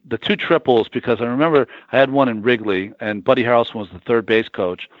the 2 triples, because I remember I had one in Wrigley, and Buddy Harrelson was the third base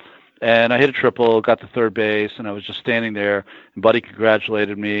coach. And I hit a triple, got to third base, and I was just standing there, and Buddy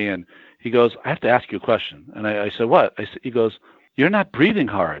congratulated me, and he goes, I have to ask you a question. And I said, what? He goes, you're not breathing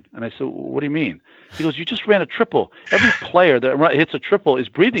hard. And I said, what do you mean? He goes, you just ran a triple. Every player that hits a triple is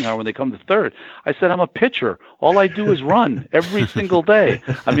breathing hard when they come to third. I said, I'm a pitcher. All I do is run every single day.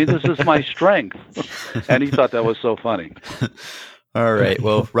 I mean, this is my strength. And he thought that was so funny. All right.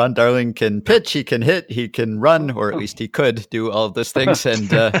 Well, Ron Darling can pitch, he can hit, he can run, or at least he could do all of those things.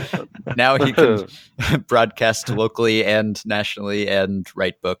 And now he can broadcast locally and nationally and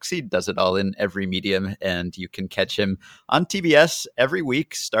write books. He does it all in every medium. And you can catch him on TBS every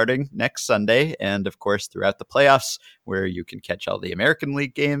week starting next Sunday. And of course, throughout the playoffs, where you can catch all the American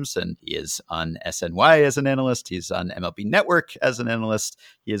League games. And he is on SNY as an analyst. He's on MLB Network as an analyst.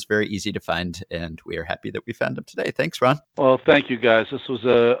 He is very easy to find. And we are happy that we found him today. Thanks, Ron. Well, thank you, guys. This was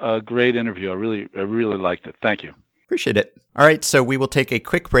a great interview. I really liked it. Thank you. Appreciate it. All right, so we will take a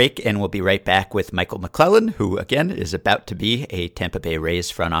quick break and we'll be right back with Michael McClellan, who again is about to be a Tampa Bay Rays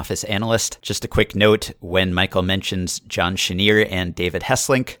front office analyst. Just a quick note, when Michael mentions John Chenier and David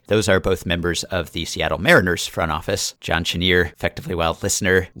Hesslink, those are both members of the Seattle Mariners front office. John Chenier, effectively wild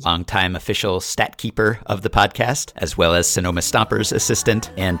listener, longtime official stat keeper of the podcast, as well as Sonoma Stomper's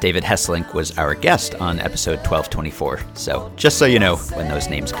assistant, and David Hesslink was our guest on episode 1224. So just so you know when those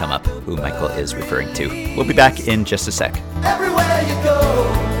names come up, who Michael is referring to. We'll be back in just a sec. Everywhere you go,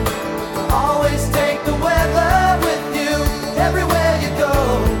 always take the weather with you. Everywhere you go,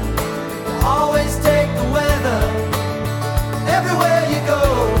 always take the weather. Everywhere you go,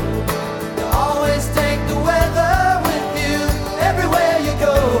 always take the weather with you. Everywhere you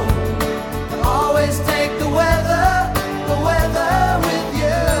go, always take the weather with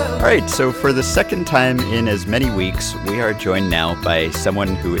you. All right, so for the second time in as many weeks, we are joined now by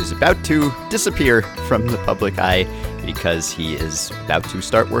someone who is about to disappear from the public eye because he is about to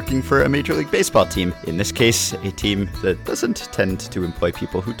start working for a Major League Baseball team. In this case, a team that doesn't tend to employ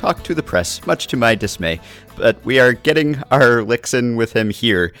people who talk to the press, much to my dismay. But we are getting our licks in with him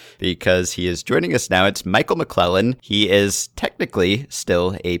here because he is joining us now. It's Michael McClellan. He is technically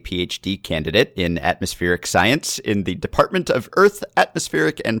still a PhD candidate in atmospheric science in the Department of Earth,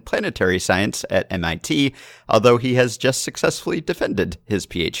 Atmospheric, and Planetary Science at MIT, although he has just successfully defended his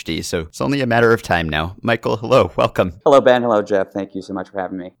PhD. So it's only a matter of time now. Michael, hello. Welcome. Hello, Ben. Hello, Jeff. Thank you so much for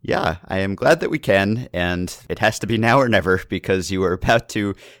having me. Yeah, I am glad that we can, and it has to be now or never because you are about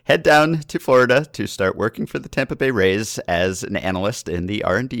to head down to Florida to start working for the Tampa Bay Rays as an analyst in the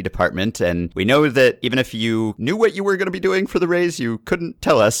R&D department. And we know that even if you knew what you were going to be doing for the Rays, you couldn't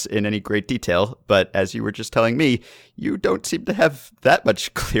tell us in any great detail. But as you were just telling me, you don't seem to have that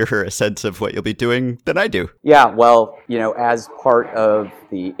much clearer a sense of what you'll be doing than I do. Yeah, well, as part of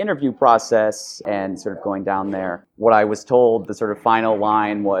the interview process and sort of going down there, what I was told, the sort of final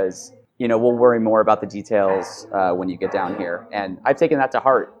line was, we'll worry more about the details when you get down here. And I've taken that to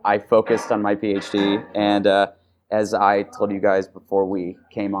heart. I focused on my PhD, and as I told you guys before we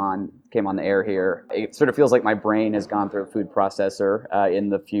came on the air here, it sort of feels like my brain has gone through a food processor in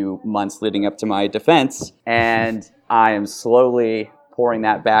the few months leading up to my defense, and I am slowly pouring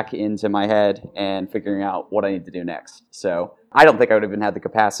that back into my head and figuring out what I need to do next. So I don't think I would have even had the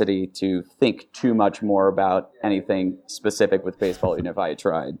capacity to think too much more about anything specific with baseball, even if I had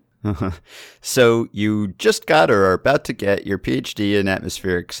tried. So you just got or are about to get your PhD in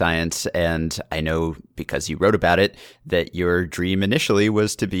atmospheric science, and I know because you wrote about it that your dream initially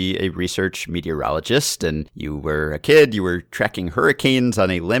was to be a research meteorologist, and you were a kid, you were tracking hurricanes on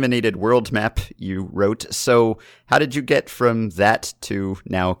a laminated world map you wrote. So how did you get from that to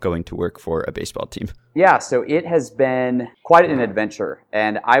now going to work for a baseball team? Yeah, so it has been quite an adventure,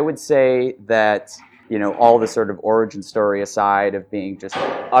 and I would say that all the sort of origin story aside of being just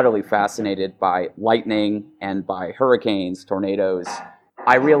utterly fascinated by lightning and by hurricanes, tornadoes,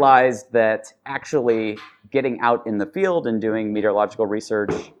 I realized that actually getting out in the field and doing meteorological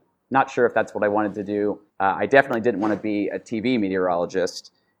research, not sure if that's what I wanted to do. I definitely didn't want to be a TV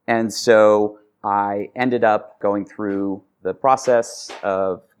meteorologist. And so I ended up going through the process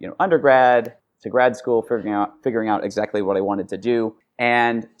of undergrad to grad school, figuring out exactly what I wanted to do.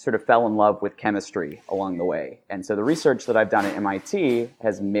 and sort of fell in love with chemistry along the way. And so the research that I've done at MIT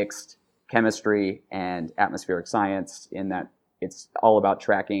has mixed chemistry and atmospheric science in that it's all about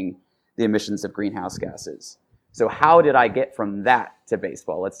tracking the emissions of greenhouse gases. So how did I get from that to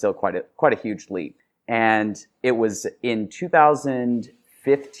baseball? It's still quite a huge leap. And it was in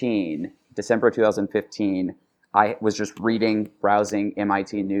 2015, December 2015, I was just browsing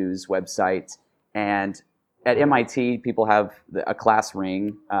MIT News website, and at MIT, people have a class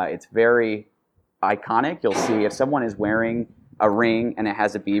ring. It's very iconic. You'll see if someone is wearing a ring and it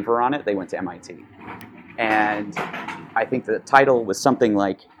has a beaver on it, they went to MIT. And I think the title was something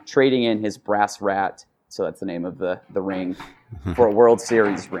like Trading in His Brass Rat, so that's the name of the ring, for a World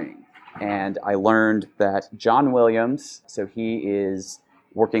Series ring. And I learned that John Williams, so he is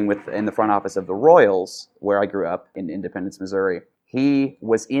working in the front office of the Royals, where I grew up in Independence, Missouri. He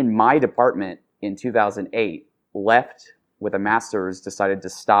was in my department in 2008, left with a master's, decided to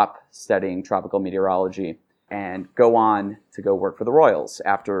stop studying tropical meteorology and go on to go work for the Royals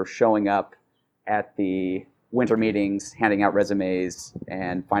after showing up at the winter meetings, handing out resumes,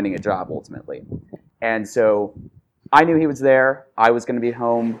 and finding a job ultimately. And so I knew he was there. I was going to be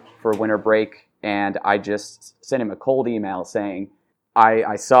home for winter break, and I just sent him a cold email saying,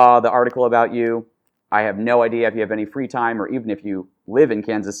 I saw the article about you. I have no idea if you have any free time or even if you live in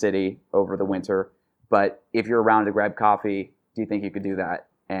Kansas City over the winter, but if you're around to grab coffee, do you think you could do that?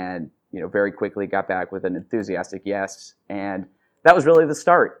 And very quickly got back with an enthusiastic yes. And that was really the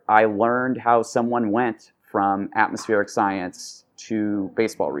start. I learned how someone went from atmospheric science to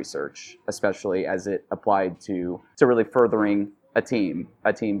baseball research, especially as it applied to really furthering a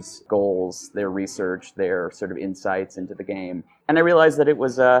team's goals, their research, their sort of insights into the game. And I realized that it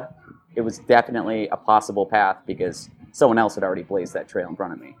was definitely a possible path because someone else had already blazed that trail in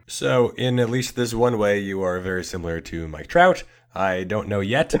front of me. So in at least this one way, you are very similar to Mike Trout. I don't know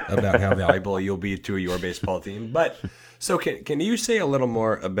yet about how valuable you'll be to your baseball team, but so can you say a little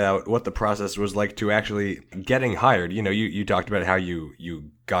more about what the process was like to actually getting hired? You talked about how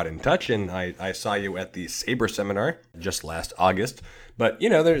you got in touch, and I saw you at the SABR seminar just last August. But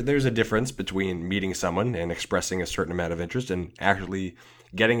there's a difference between meeting someone and expressing a certain amount of interest and actually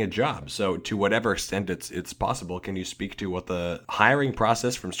getting a job. So to whatever extent it's possible, can you speak to what the hiring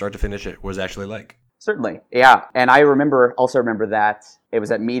process from start to finish was actually like? Certainly, yeah. And I also remember that it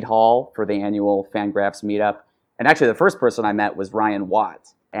was at Mead Hall for the annual Fangraphs meetup. And actually the first person I met was Ryan Watt.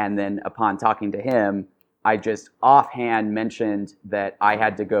 And then upon talking to him, I just offhand mentioned that I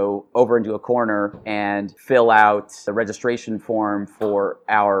had to go over into a corner and fill out the registration form for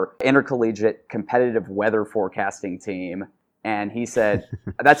our intercollegiate competitive weather forecasting team. And he said,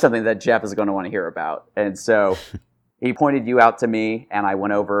 that's something that Jeff is going to want to hear about. And so he pointed you out to me, and I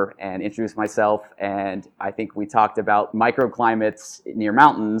went over and introduced myself, and I think we talked about microclimates near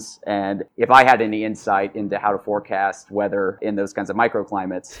mountains, and if I had any insight into how to forecast weather in those kinds of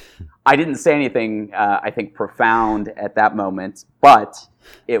microclimates. I didn't say anything, I think, profound at that moment, but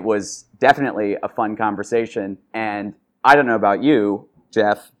it was definitely a fun conversation, and I don't know about you,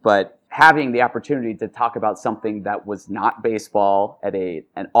 Jeff, but having the opportunity to talk about something that was not baseball at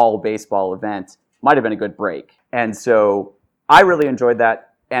an all-baseball event might have been a good break. And so I really enjoyed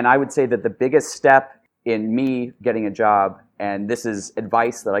that. And I would say that the biggest step in me getting a job, and this is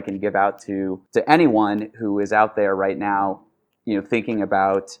advice that I can give out to anyone who is out there right now, thinking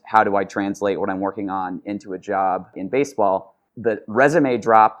about how do I translate what I'm working on into a job in baseball. The resume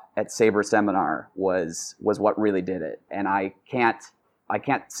drop at SABR Seminar was what really did it. And I can't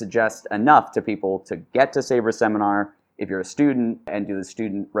suggest enough to people to get to SABR Seminar. If you're a student and do the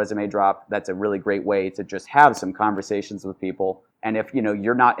student resume drop, that's a really great way to just have some conversations with people. And if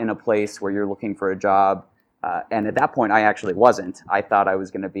you're not in a place where you're looking for a job, and at that point I actually wasn't. I thought I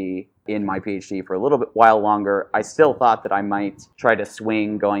was going to be in my PhD for a little bit while longer. I still thought that I might try to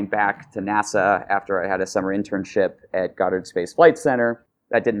swing going back to NASA after I had a summer internship at Goddard Space Flight Center.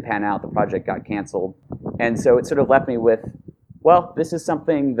 That didn't pan out. The project got canceled. And so it sort of left me with, well, this is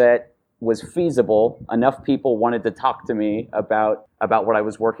something that was feasible. Enough people wanted to talk to me about what I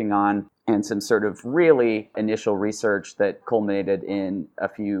was working on, and some sort of really initial research that culminated in a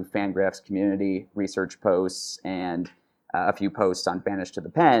few Fangraphs community research posts and a few posts on Banish to the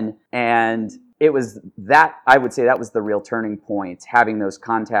Pen. And it was that, I would say that was the real turning point, having those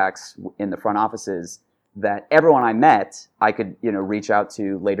contacts in the front offices that everyone I met, I could reach out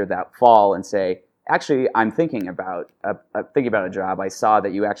to later that fall and say, actually, I'm thinking about a job. I saw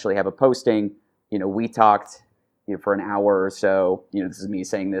that you actually have a posting. We talked for an hour or so. This is me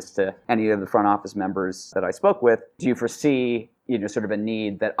saying this to any of the front office members that I spoke with. Do you foresee sort of a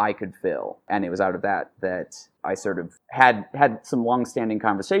need that I could fill. And it was out of that I sort of had some long-standing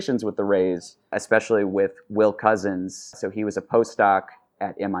conversations with the Rays, especially with Will Cousins. So he was a postdoc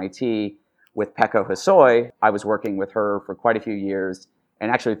at MIT with Pekka Hosoi. I was working with her for quite a few years,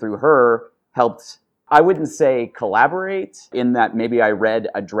 and actually through her helped, I wouldn't say collaborate, in that maybe I read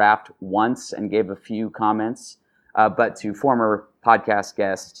a draft once and gave a few comments, but to former podcast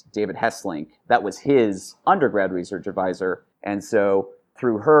guest David Hesslink, that was his undergrad research advisor. And so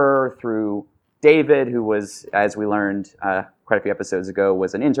through her, through David, who was, as we learned quite a few episodes ago,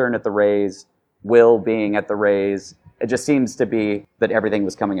 was an intern at the Rays, Will being at the Rays, it just seems to be that everything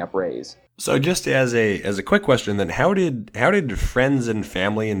was coming up Rays. So just as a quick question then, how did friends and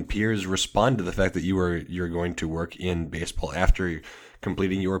family and peers respond to the fact that you're going to work in baseball after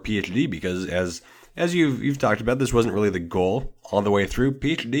completing your PhD? Because as you've talked about, this wasn't really the goal all the way through.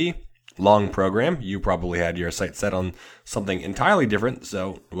 PhD, long program. You probably had your sights set on something entirely different.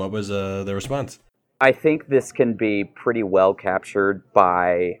 So what was the response? I think this can be pretty well captured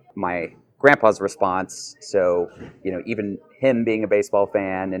by my grandpa's response. So, even him being a baseball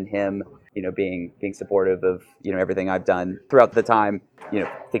fan and him, being supportive of, everything I've done throughout the time,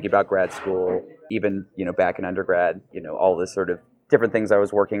 thinking about grad school, even, back in undergrad, all this sort of different things I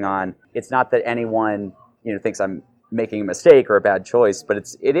was working on. It's not that anyone, thinks I'm making a mistake or a bad choice, but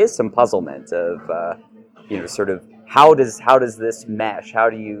it is some puzzlement of, sort of how does this mesh?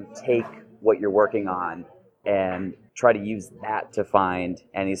 How do you take what you're working on and try to use that to find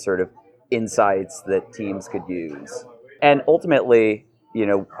any sort of insights that teams could use? And ultimately,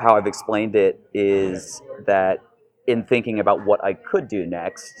 how I've explained it is that in thinking about what I could do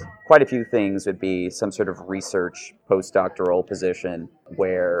next, quite a few things would be some sort of research postdoctoral position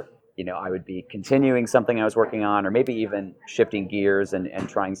where, I would be continuing something I was working on, or maybe even shifting gears and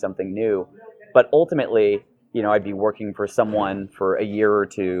trying something new. But ultimately, I'd be working for someone for a year or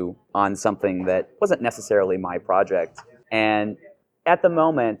two on something that wasn't necessarily my project. And at the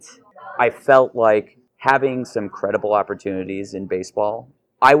moment, I felt like having some credible opportunities in baseball,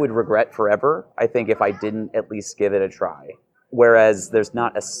 I would regret forever, I think, if I didn't at least give it a try. Whereas there's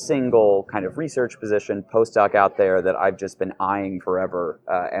not a single kind of research position, postdoc out there that I've just been eyeing forever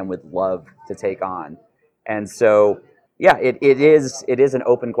and would love to take on. And so, yeah, it is an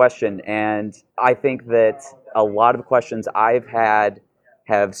open question. And I think that a lot of questions I've had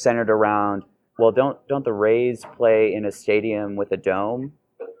have centered around, well, don't the Rays play in a stadium with a dome?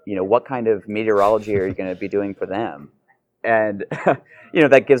 What kind of meteorology are you going to be doing for them? And,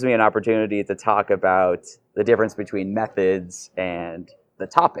 that gives me an opportunity to talk about the difference between methods and the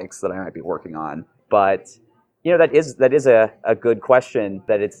topics that I might be working on. But, that is a good question,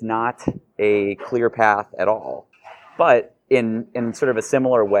 that it's not a clear path at all. But in sort of a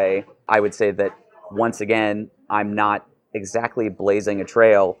similar way, I would say that, once again, I'm not exactly blazing a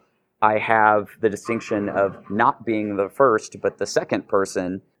trail. I have the distinction of not being the first, but the second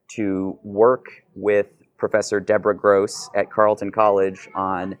person to work with Professor Deborah Gross at Carleton College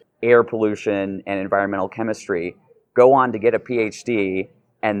on air pollution and environmental chemistry, go on to get a PhD,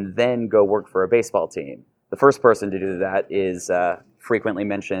 and then go work for a baseball team. The first person to do that is frequently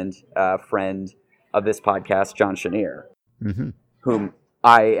mentioned friend of this podcast, John Chenier, whom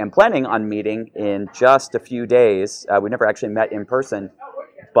I am planning on meeting in just a few days. We never actually met in person,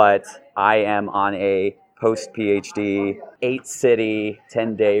 but I am on a post-PhD, 8-city,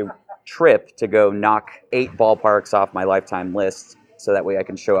 10-day trip to go knock 8 ballparks off my lifetime list, so that way I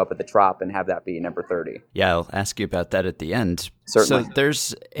can show up at the Trop and have that be number 30. Yeah, I'll ask you about that at the end. Certainly. So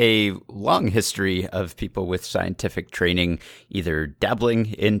there's a long history of people with scientific training either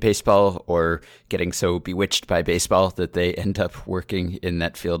dabbling in baseball or getting so bewitched by baseball that they end up working in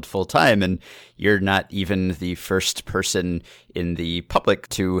that field full time. And you're not even the first person in the public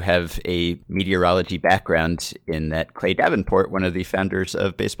to have a meteorology background, in that Clay Davenport, one of the founders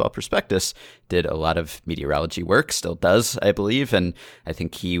of Baseball Prospectus, did a lot of meteorology work, still does, I believe. And I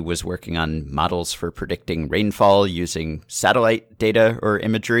think he was working on models for predicting rainfall using satellite data or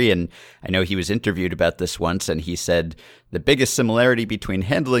imagery. And I know he was interviewed about this once, and he said the biggest similarity between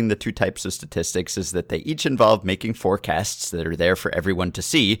handling the two types of statistics is that they each involve making forecasts that are there for everyone to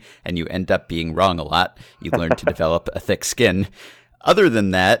see, and you end up being wrong a lot. You learn to develop a thick skin. Other than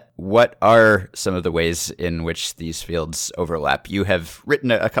that, what are some of the ways in which these fields overlap? You have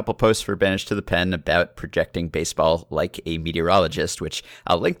written a couple posts for Banished to the Pen about projecting baseball like a meteorologist, which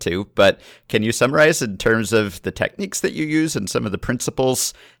I'll link to, but can you summarize in terms of the techniques that you use and some of the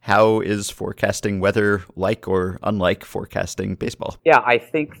principles? How is forecasting weather like or unlike forecasting baseball? Yeah, I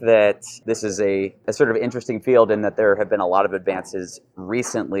think that this is a sort of interesting field in that there have been a lot of advances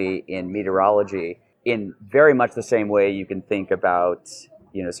recently in meteorology. in very much the same way you can think about,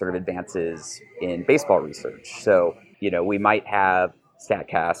 sort of advances in baseball research. So, we might have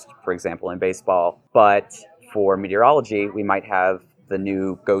StatCast, for example, in baseball, but for meteorology, we might have the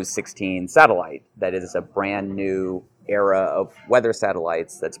new GOES-16 satellite that is a brand new era of weather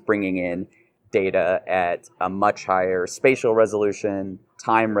satellites that's bringing in data at a much higher spatial resolution,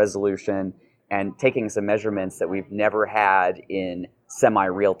 time resolution, and taking some measurements that we've never had in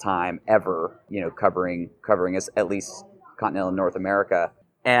semi-real time ever, covering us, at least continental North America.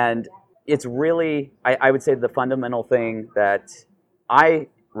 And it's really, I would say the fundamental thing that I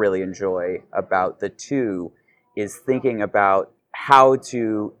really enjoy about the two is thinking about how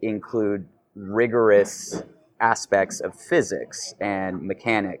to include rigorous aspects of physics and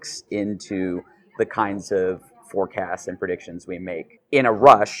mechanics into the kinds of forecasts and predictions we make. In a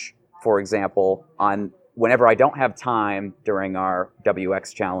rush, for example, whenever I don't have time during our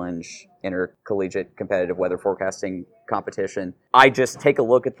WX Challenge intercollegiate competitive weather forecasting competition, I just take a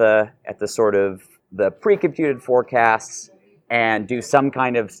look at the sort of the pre-computed forecasts and do some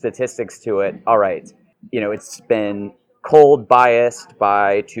kind of statistics to it. All right, it's been cold biased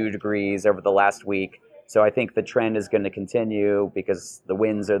by 2 degrees over the last week, so I think the trend is going to continue because the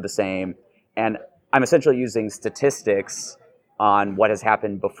winds are the same. And I'm essentially using statistics on what has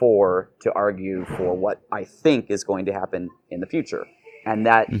happened before to argue for what I think is going to happen in the future. And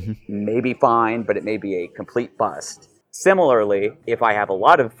that may be fine, but it may be a complete bust. Similarly, if I have a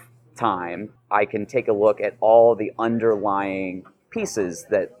lot of time, I can take a look at all the underlying pieces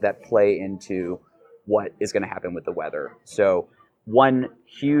that play into what is going to happen with the weather. So one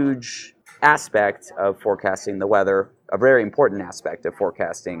huge aspect of forecasting the weather, a very important aspect of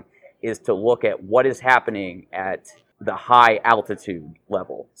forecasting, is to look at what is happening at the high altitude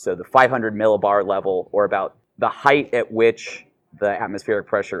level. So the 500 millibar level, or about the height at which the atmospheric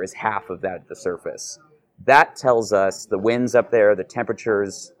pressure is half of that at the surface. That tells us the winds up there, the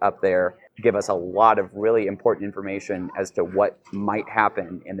temperatures up there, give us a lot of really important information as to what might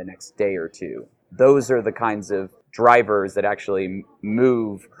happen in the next day or two. Those are the kinds of drivers that actually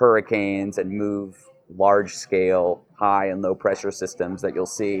move hurricanes and move large-scale high and low pressure systems that you'll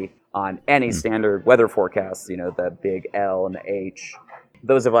see on any standard weather forecast, the big L and the H.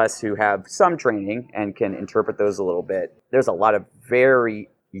 Those of us who have some training and can interpret those a little bit, there's a lot of very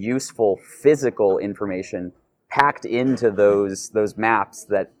useful physical information packed into those maps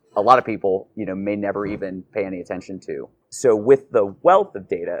that a lot of people, may never even pay any attention to. So with the wealth of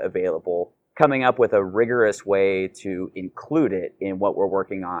data available, coming up with a rigorous way to include it in what we're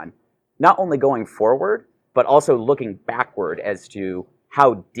working on, not only going forward, but also looking backward as to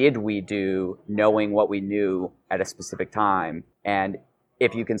how did we do knowing what we knew at a specific time. And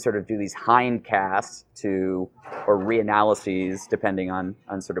if you can sort of do these hindcasts or reanalyses, depending on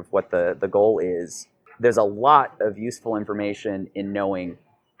sort of what the goal is, there's a lot of useful information in knowing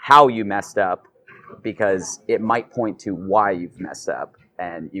how you messed up, because it might point to why you've messed up,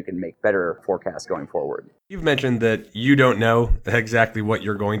 and you can make better forecasts going forward. You've mentioned that you don't know exactly what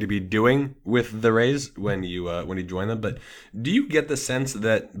you're going to be doing with the Rays when you join them, but do you get the sense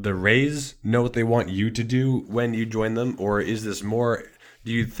that the Rays know what they want you to do when you join them, or is this more?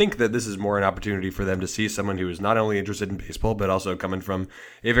 Do you think that this is more an opportunity for them to see someone who is not only interested in baseball, but also coming from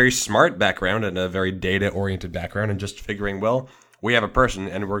a very smart background and a very data-oriented background, and just figuring, well, we have a person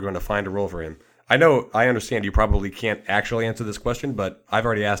and we're going to find a role for him? I understand you probably can't actually answer this question, but I've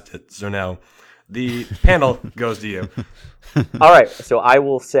already asked it, so now the panel goes to you. All right, so I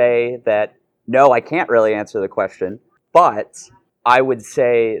will say that no, I can't really answer the question, but I would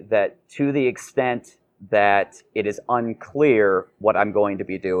say that to the extent that it is unclear what I'm going to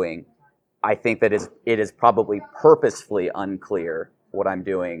be doing, I think that it is probably purposefully unclear what I'm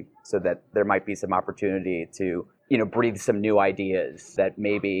doing, so that there might be some opportunity to, breathe some new ideas that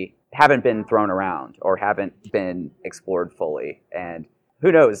maybe haven't been thrown around or haven't been explored fully. And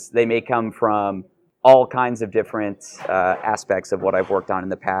who knows, they may come from all kinds of different aspects of what I've worked on in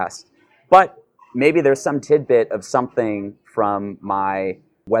the past. But maybe there's some tidbit of something from my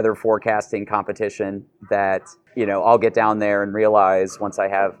weather forecasting competition that, I'll get down there and realize once I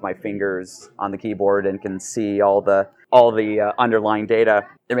have my fingers on the keyboard and can see all the underlying data,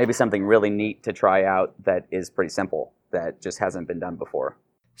 there may be something really neat to try out that is pretty simple that just hasn't been done before.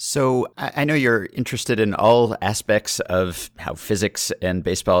 So I know you're interested in all aspects of how physics and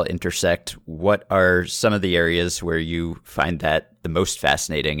baseball intersect. What are some of the areas where you find that the most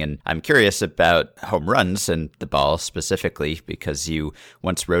fascinating. And I'm curious about home runs and the ball specifically, because you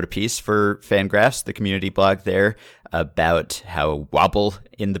once wrote a piece for Fangraphs, the community blog there, about how wobble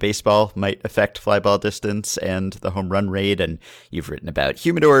in the baseball might affect fly ball distance and the home run rate. And you've written about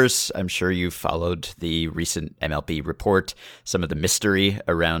humidors. I'm sure you've followed the recent MLB report, some of the mystery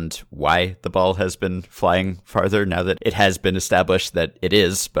around why the ball has been flying farther now that it has been established that it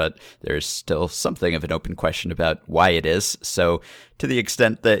is, but there's still something of an open question about why it is. So to the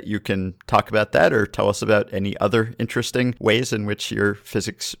extent that you can talk about that or tell us about any other interesting ways in which your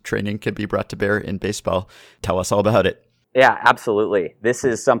physics training can be brought to bear in baseball, tell us all about it. Yeah, absolutely.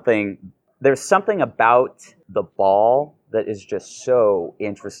 There's something about the ball that is just so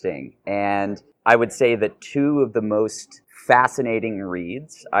interesting. And I would say that two of the most fascinating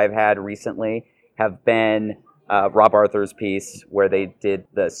reads I've had recently have been Rob Arthur's piece where they did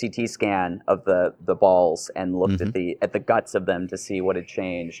the CT scan of the balls and looked at the guts of them to see what had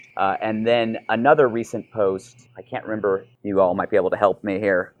changed. And then another recent post, I can't remember, you all might be able to help me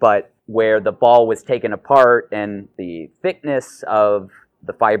here, but where the ball was taken apart and the thickness of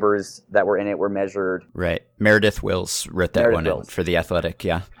the fibers that were in it were measured. Right. Meredith Wills wrote that one for The Athletic,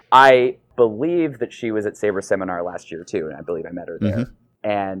 yeah. I believe that she was at Sabre Seminar last year too, and I believe I met her there.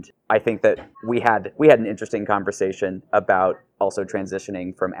 And I think that we had an interesting conversation about also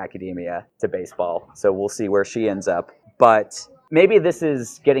transitioning from academia to baseball. So we'll see where she ends up. But maybe this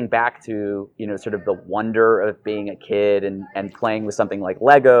is getting back to, sort of the wonder of being a kid and playing with something like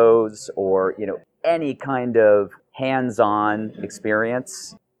Legos or, any kind of hands-on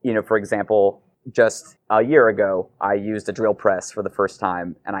experience. For example, just a year ago, I used a drill press for the first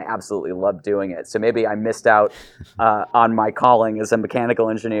time, and I absolutely loved doing it. So maybe I missed out on my calling as a mechanical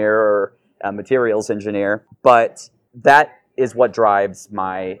engineer or a materials engineer, but that is what drives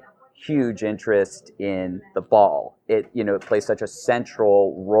my huge interest in the ball. It plays such a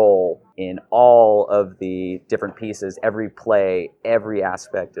central role in all of the different pieces, every play, every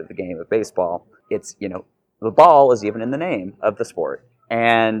aspect of the game of baseball. It's, the ball is even in the name of the sport.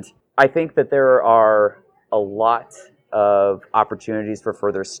 And I think that there are a lot of opportunities for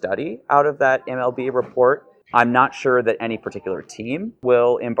further study out of that MLB report. I'm not sure that any particular team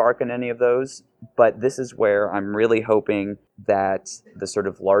will embark on any of those, but this is where I'm really hoping that the sort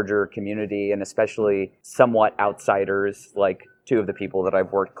of larger community, and especially somewhat outsiders like two of the people that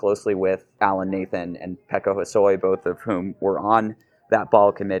I've worked closely with, Alan Nathan and Pekka Hosoi, both of whom were on that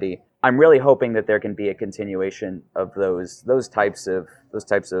ball committee, I'm really hoping that there can be a continuation of those types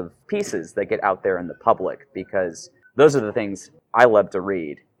of pieces that get out there in the public, because those are the things I love to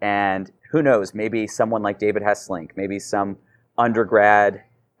read. And who knows, maybe someone like David Hesslink, maybe some undergrad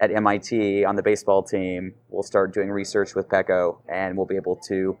at MIT on the baseball team will start doing research with Pekka, and we'll be able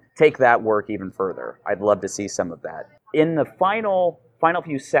to take that work even further. I'd love to see some of that. In the final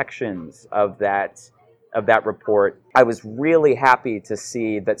few sections of that report, I was really happy to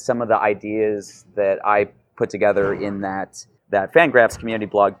see that some of the ideas that I put together in that Fangraphs community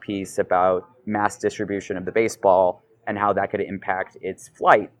blog piece about mass distribution of the baseball and how that could impact its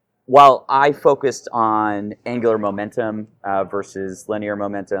flight. While I focused on angular momentum versus linear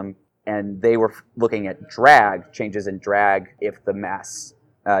momentum, and they were looking at changes in drag if the mass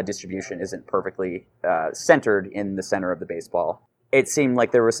distribution isn't perfectly centered in the center of the baseball. It seemed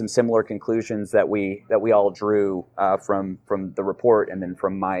like there were some similar conclusions that we all drew from the report and then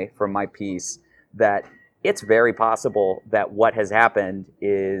from my piece, that it's very possible that what has happened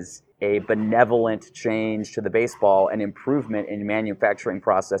is a benevolent change to the baseball, an improvement in manufacturing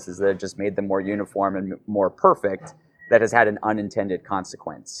processes that have just made them more uniform and more perfect, that has had an unintended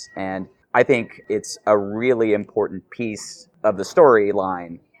consequence. And I think it's a really important piece of the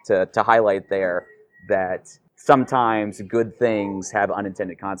storyline to highlight there, that sometimes good things have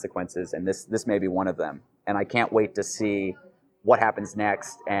unintended consequences, and this may be one of them. And I can't wait to see what happens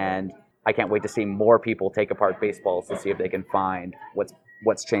next, and I can't wait to see more people take apart baseballs to see if they can find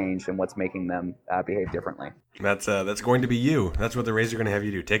what's changed and what's making them behave differently. That's going to be you. That's what the Rays are going to have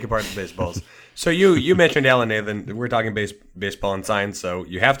you do. Take apart the baseballs. So you mentioned Alan Nathan. We're talking baseball and science, so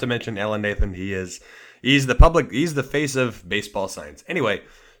you have to mention Alan Nathan. He's the face of baseball science. Anyway,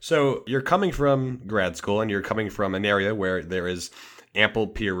 so you're coming from grad school and you're coming from an area where there is ample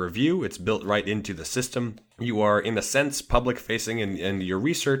peer review. It's built right into the system. You are, in a sense, public facing, and your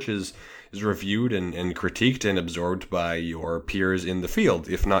research is reviewed and critiqued and absorbed by your peers in the field,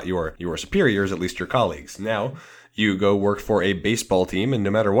 if not your superiors, at least your colleagues. Now, you go work for a baseball team, and no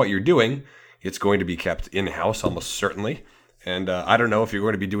matter what you're doing, it's going to be kept in-house almost certainly. And I don't know if you're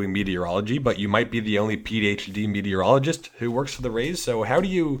going to be doing meteorology, but you might be the only PhD meteorologist who works for the Rays. So how do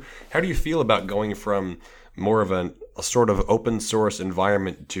you feel about going from more of a sort of open source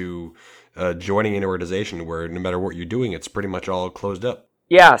environment to joining an organization where no matter what you're doing, it's pretty much all closed up.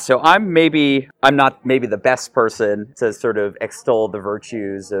 Yeah, so I'm not maybe the best person to sort of extol the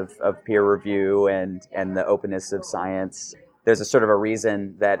virtues of peer review and the openness of science. There's a sort of a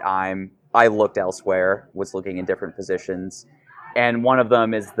reason that I looked elsewhere, was looking in different positions. And one of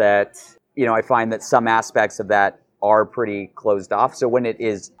them is that, I find that some aspects of that are pretty closed off. So when it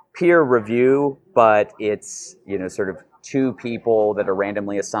is peer review, but it's, sort of two people that are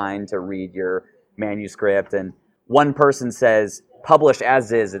randomly assigned to read your manuscript, and one person says, publish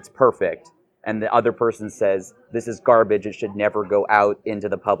as is, it's perfect. And the other person says, this is garbage, it should never go out into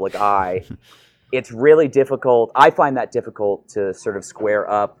the public eye. It's really difficult. I find that difficult to sort of square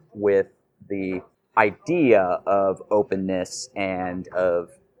up with the idea of openness and of,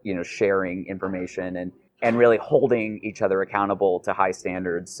 sharing information and really holding each other accountable to high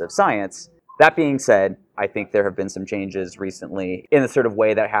standards of science. That being said, I think there have been some changes recently in the sort of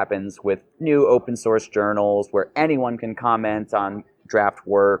way that happens with new open source journals where anyone can comment on draft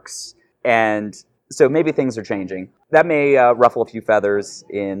works. And so maybe things are changing. That may ruffle a few feathers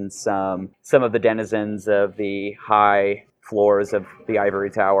in some of the denizens of the high floors of the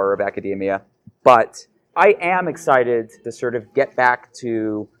ivory tower of academia. But I am excited to sort of get back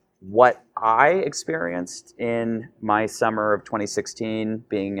to what I experienced in my summer of 2016,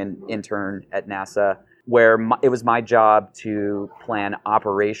 being an intern at NASA, where it was my job to plan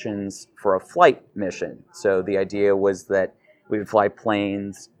operations for a flight mission. So the idea was that we would fly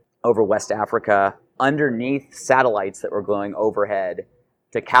planes over West Africa underneath satellites that were going overhead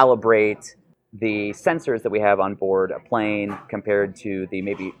to calibrate the sensors that we have on board a plane compared to the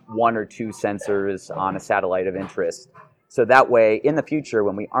maybe one or two sensors on a satellite of interest. So that way, in the future,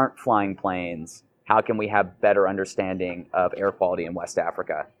 when we aren't flying planes, how can we have better understanding of air quality in West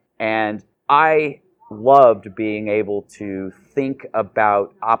Africa? And I loved being able to think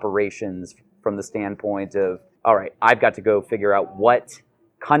about operations from the standpoint of, all right, I've got to go figure out what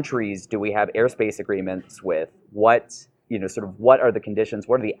countries do we have airspace agreements with? What are the conditions?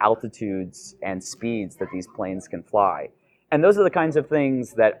 What are the altitudes and speeds that these planes can fly? And those are the kinds of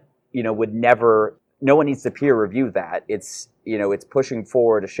things that, would never, no one needs to peer review that. It's pushing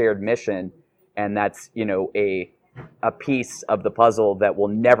forward a shared mission, and that's, a piece of the puzzle that will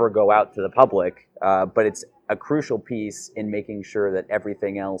never go out to the public, but it's a crucial piece in making sure that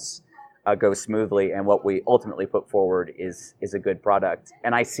everything else goes smoothly, and what we ultimately put forward is a good product.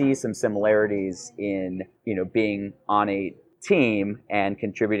 And I see some similarities in, being on a team and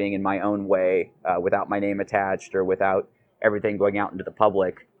contributing in my own way without my name attached or without everything going out into the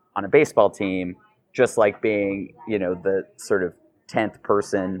public on a baseball team, just like being, the sort of 10th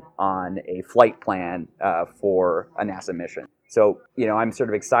person on a flight plan for a NASA mission. So, I'm sort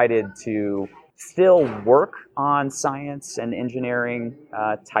of excited to still work on science and engineering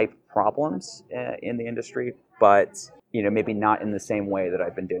type problems in the industry, but, maybe not in the same way that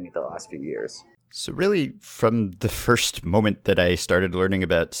I've been doing it the last few years. So really, from the first moment that I started learning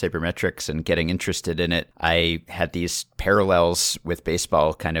about sabermetrics and getting interested in it, I had these parallels with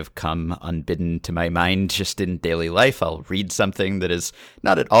baseball kind of come unbidden to my mind just in daily life. I'll read something that is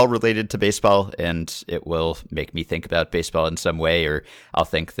not at all related to baseball, and it will make me think about baseball in some way, or I'll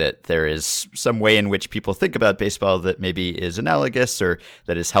think that there is some way in which people think about baseball that maybe is analogous or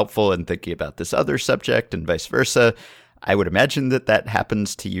that is helpful in thinking about this other subject, and vice versa. I would imagine that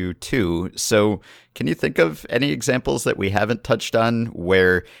happens to you too. So can you think of any examples that we haven't touched on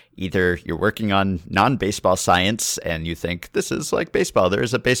where either you're working on non-baseball science and you think this is like baseball, there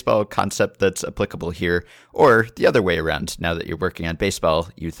is a baseball concept that's applicable here, or the other way around, now that you're working on baseball,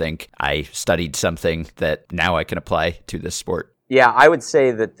 you think I studied something that now I can apply to this sport? Yeah, I would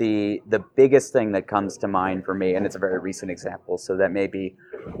say that the biggest thing that comes to mind for me, and it's a very recent example, so that may be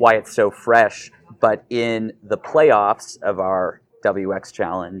why it's so fresh, but in the playoffs of our WX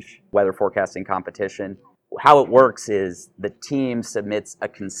Challenge weather forecasting competition, how it works is the team submits a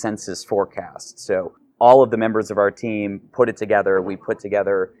consensus forecast. So all of the members of our team put it together. We put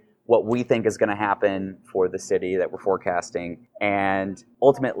together what we think is going to happen for the city that we're forecasting. And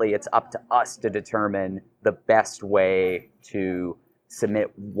ultimately, it's up to us to determine the best way to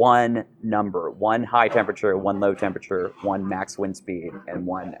submit one number, one high temperature, one low temperature, one max wind speed, and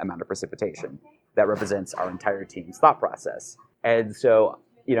one amount of precipitation that represents our entire team's thought process. And so,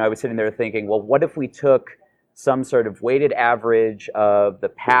 I was sitting there thinking, well, what if we took some sort of weighted average of the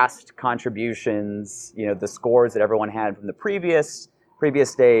past contributions, the scores that everyone had from the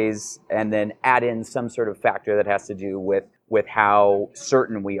previous days, and then add in some sort of factor that has to do with how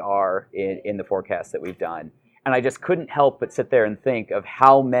certain we are in the forecast that we've done. And I just couldn't help but sit there and think of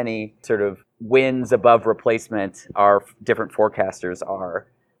how many sort of wins above replacement our different forecasters are.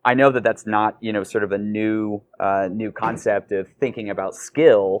 I know that that's not, sort of a new concept of thinking about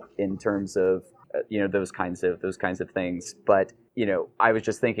skill in terms of, those kinds of things. But, I was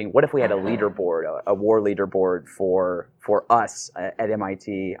just thinking, what if we had a leaderboard, a war leaderboard for us at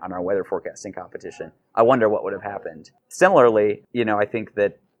MIT on our weather forecasting competition? I wonder what would have happened. Similarly, I think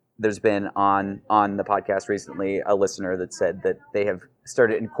that there's been on the podcast recently a listener that said that they have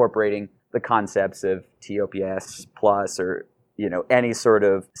started incorporating the concepts of TOPS plus or any sort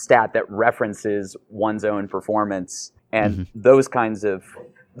of stat that references one's own performance, and those kinds of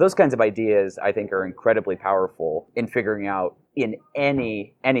ideas I think are incredibly powerful in figuring out in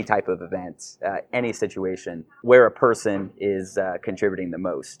any type of event, any situation where a person is contributing the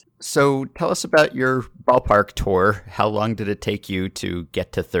most. So tell us about your ballpark tour. How long did it take you to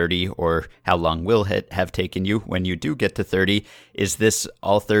get to 30, or how long will it have taken you when you do get to 30? Is this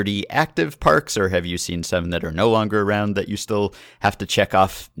all 30 active parks, or have you seen some that are no longer around that you still have to check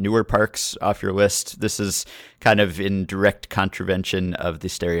off newer parks off your list? This is kind of in direct contravention of the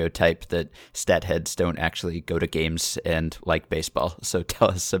stereotype that stat heads don't actually go to games and like baseball. So tell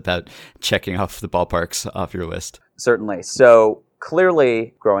us about checking off the ballparks off your list. Certainly. So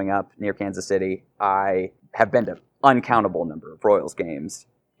clearly, growing up near Kansas City, I have been to uncountable number of Royals games.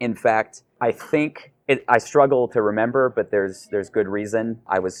 In fact, I think I struggle to remember, but there's good reason.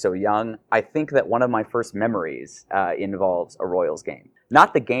 I was so young. I think that one of my first memories involves a Royals game.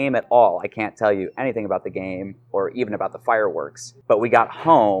 Not the game at all. I can't tell you anything about the game or even about the fireworks. But we got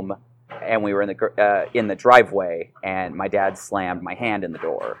home and we were in the driveway, and my dad slammed my hand in the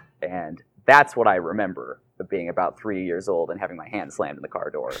door, and that's what I remember of being about 3 years old and having my hand slammed in the car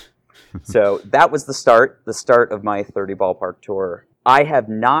door. So that was the start of my 30 ballpark tour.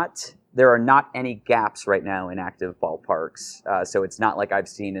 There are not any gaps right now in active ballparks, so it's not like I've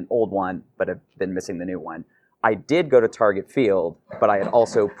seen an old one, but I've been missing the new one. I did go to Target Field, but I had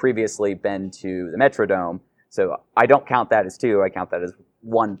also previously been to the Metrodome, so I don't count that as two. I count that as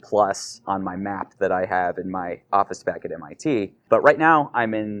 1+ on my map that I have in my office back at MIT. But right now,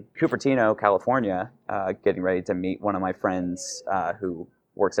 I'm in Cupertino, California, getting ready to meet one of my friends who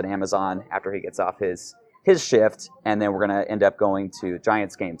works at Amazon after he gets off his shift, and then we're going to end up going to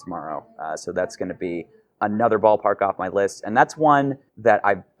Giants game tomorrow. So that's going to be another ballpark off my list, and that's one that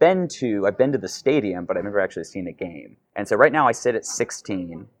I've been to. I've been to the stadium, but I've never actually seen a game. And so right now I sit at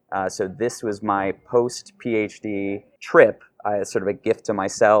 16. So this was my post-PhD trip, sort of a gift to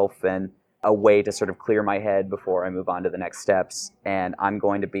myself and a way to sort of clear my head before I move on to the next steps. And I'm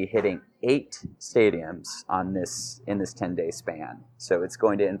going to be hitting 8 stadiums in this 10-day span. So it's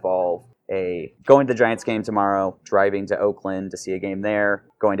going to involve going to the Giants game tomorrow, driving to Oakland to see a game there,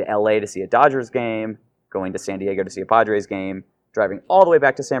 going to LA to see a Dodgers game, going to San Diego to see a Padres game, driving all the way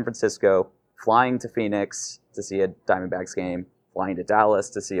back to San Francisco, flying to Phoenix to see a Diamondbacks game, flying to Dallas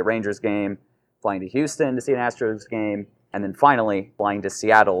to see a Rangers game, flying to Houston to see an Astros game, and then finally flying to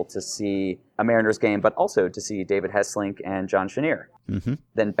Seattle to see a Mariners game, but also to see David Hesslink and John Chenier.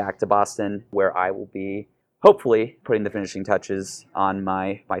 Then back to Boston, where I will be hopefully putting the finishing touches on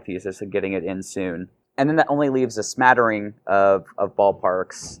my thesis and getting it in soon. And then that only leaves a smattering of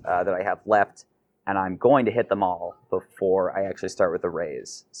ballparks that I have left, and I'm going to hit them all before I actually start with the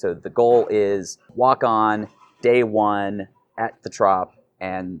Rays. So the goal is walk on day 1 at the Trop,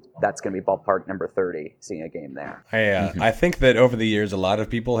 and that's going to be ballpark number 30, seeing a game there. I think that over the years, a lot of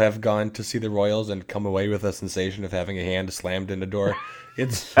people have gone to see the Royals and come away with a sensation of having a hand slammed in a door.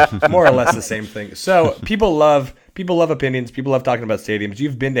 It's more or less the same thing. So people love opinions. People love talking about stadiums.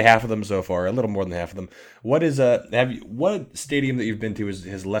 You've been to half of them so far, a little more than half of them. What stadium that you've been to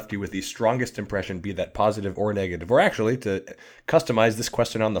has left you with the strongest impression, be that positive or negative? Or actually, to customize this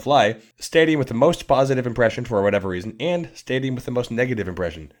question on the fly, stadium with the most positive impression for whatever reason, and stadium with the most negative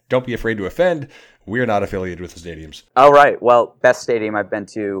impression. Don't be afraid to offend. We're not affiliated with the stadiums. All right. Well, best stadium I've been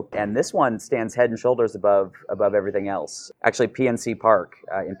to, and this one stands head and shoulders above everything else. Actually, PNC Park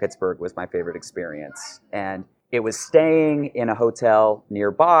in Pittsburgh was my favorite experience. And it was staying in a hotel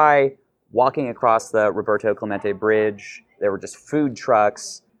nearby, walking across the Roberto Clemente Bridge. There were just food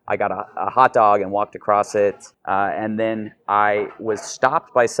trucks. I got a hot dog and walked across it. And then I was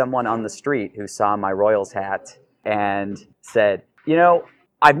stopped by someone on the street who saw my Royals hat and said,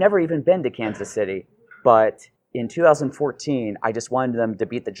 I've never even been to Kansas City, but in 2014, I just wanted them to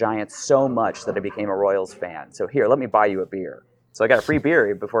beat the Giants so much that I became a Royals fan. So here, let me buy you a beer. So I got a free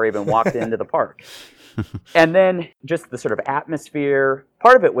beer before I even walked into the park. And then just the sort of atmosphere.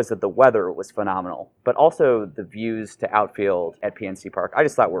 Part of it was that the weather was phenomenal, but also the views to outfield at PNC Park, I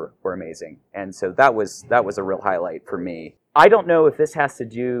just thought were amazing. And so that was a real highlight for me. I don't know if this has to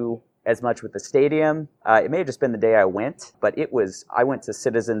do as much with the stadium. It may have just been the day I went, but I went to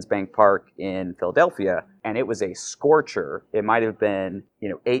Citizens Bank Park in Philadelphia, and it was a scorcher. It might have been,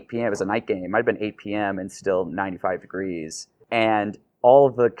 8 p.m. It was a night game. It might have been 8 p.m. and still 95 degrees. And all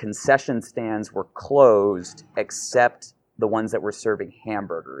of the concession stands were closed except the ones that were serving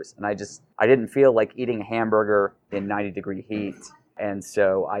hamburgers. And I didn't feel like eating a hamburger in 90-degree heat. And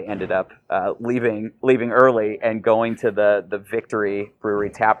so I ended up leaving early and going to the Victory Brewery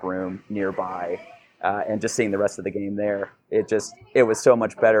tap room nearby and just seeing the rest of the game there. It was so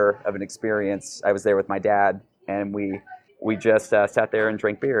much better of an experience. I was there with my dad, and we just sat there and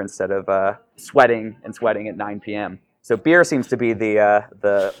drank beer instead of sweating at 9 p.m. So beer seems to be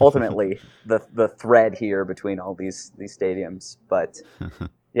the ultimately the thread here between all these stadiums. But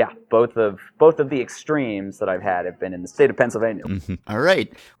yeah, both of the extremes that I've had have been in the state of Pennsylvania. Mm-hmm. All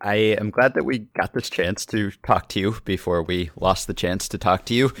right. I am glad that we got this chance to talk to you before we lost the chance to talk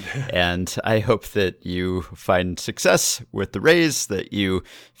to you. And I hope that you find success with the Rays, that you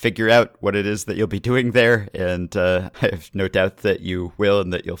figure out what it is that you'll be doing there. And I have no doubt that you will,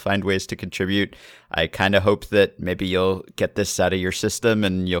 and that you'll find ways to contribute. I kind of hope that maybe you'll get this out of your system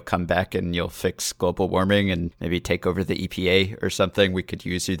and you'll come back and you'll fix global warming and maybe take over the EPA or something. We could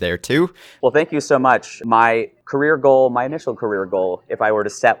use you there too. Well, thank you so much. My initial career goal, if I were to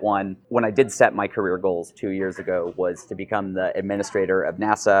set one, when I did set my career goals 2 years ago, was to become the administrator of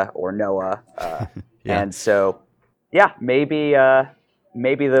NASA or NOAA. Yeah. And so, yeah, maybe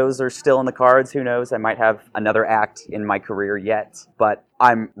those are still in the cards. Who knows? I might have another act in my career yet. But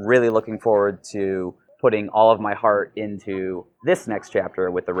I'm really looking forward to putting all of my heart into this next chapter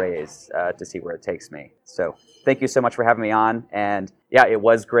with the Rays to see where it takes me. So thank you so much for having me on. And yeah, it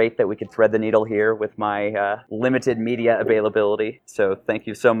was great that we could thread the needle here with my limited media availability. So thank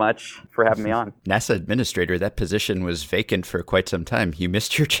you so much for having me on. NASA administrator, that position was vacant for quite some time. You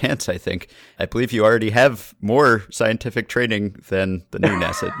missed your chance, I think. I believe you already have more scientific training than the new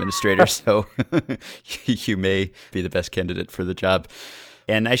NASA administrator, so you may be the best candidate for the job.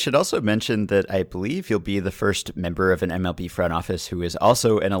 And I should also mention that I believe you'll be the first member of an MLB front office who is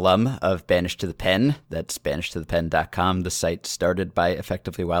also an alum of Banished to the Pen. That's banishedtothepen.com, the site started by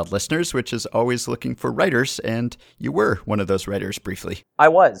Effectively Wild listeners, which is always looking for writers, and you were one of those writers briefly. I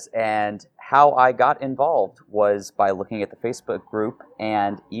was, and how I got involved was by looking at the Facebook group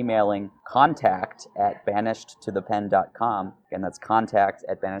and emailing contact@banishedtothepen.com. Again, that's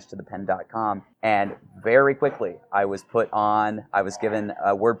contact@banishedtothepen.com. And very quickly, I was given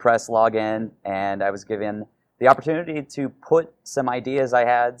a WordPress login, and I was given the opportunity to put some ideas I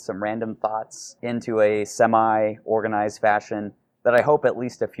had, some random thoughts, into a semi-organized fashion that I hope at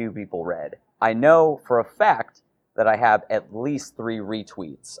least a few people read. I know for a fact that I have at least 3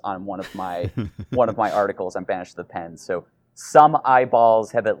 retweets on one of my articles on Banished to the Pen. So some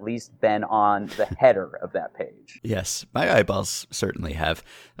eyeballs have at least been on the header of that page. Yes, my eyeballs certainly have.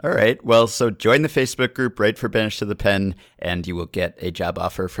 All right. Well, so join the Facebook group, write for Banished to the Pen, and you will get a job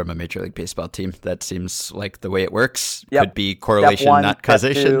offer from a Major League Baseball team. That seems like the way it works. Yep. Could be correlation, Step 1, not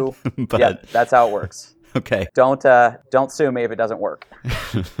causation. Step 2. But yeah, that's how it works. Okay. Don't sue me if it doesn't work.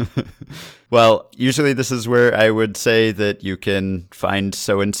 Well, usually this is where I would say that you can find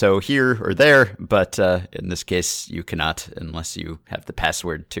so-and-so here or there, but in this case, you cannot unless you have the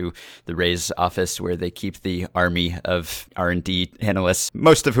password to the Rays office where they keep the army of R&D analysts,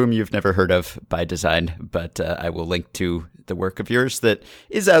 most of whom you've never heard of by design, but I will link to the work of yours that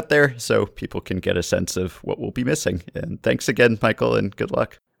is out there so people can get a sense of what we'll be missing. And thanks again, Michael, and good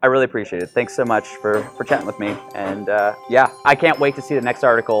luck. I really appreciate it. Thanks so much for chatting with me. And yeah, I can't wait to see the next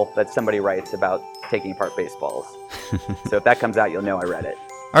article that somebody writes about taking apart baseballs. So if that comes out, you'll know I read it.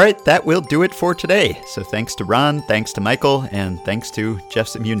 All right, that will do it for today. So thanks to Ron, thanks to Michael, and thanks to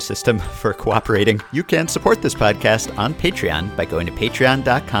Jeff's immune system for cooperating. You can support this podcast on Patreon by going to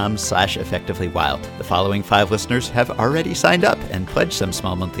patreon.com/effectivelywild. The following 5 listeners have already signed up and pledged some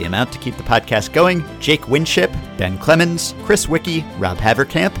small monthly amount to keep the podcast going: Jake Winship, Ben Clemens, Chris Wicke, Rob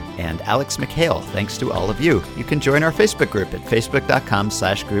Haverkamp, and Alex McHale. Thanks to all of you. You can join our Facebook group at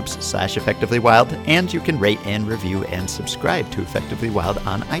facebook.com/groups/effectivelywild, and you can rate and review and subscribe to Effectively Wild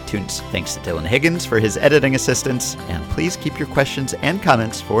on iTunes. Thanks to Dylan Higgins for his editing assistance, and please keep your questions and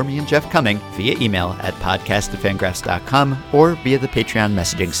comments for me and Jeff coming via email at podcast@fangraphs.com or via the Patreon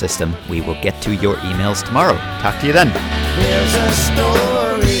messaging system. We will get to your emails tomorrow. Talk to you then. There's a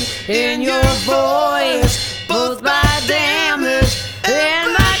story in your voice, both by damners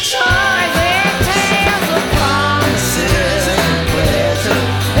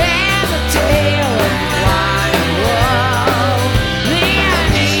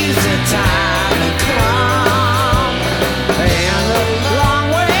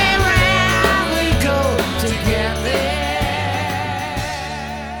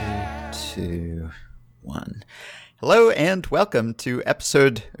 2, 1. Hello and welcome to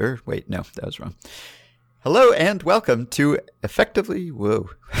episode... wait, no, that was wrong. Hello and welcome to effectively...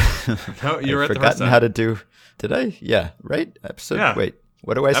 Whoa. No, you were I've forgotten how to do... Did I? Yeah, right? Episode... Yeah. Wait,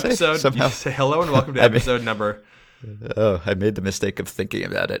 what do I say? Somehow. You say hello and welcome to episode number... Oh, I made the mistake of thinking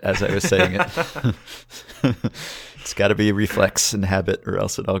about it as I was saying it. It's got to be a reflex and habit or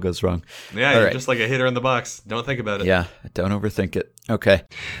else it all goes wrong. Yeah, you're just like a hitter in the box. Don't think about it. Yeah, don't overthink it. Okay.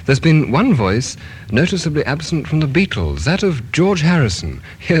 There's been one voice noticeably absent from the Beatles, that of George Harrison.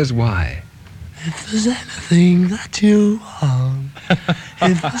 Here's why. If there's anything that you want,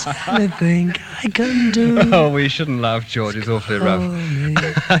 if there's anything I can do. Oh, we shouldn't laugh, George. It's awfully rough.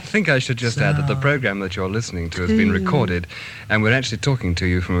 I think I should just add that the program that you're listening to has been recorded, and we're actually talking to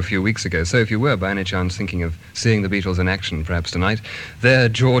you from a few weeks ago. So if you were by any chance thinking of seeing the Beatles in action perhaps tonight, there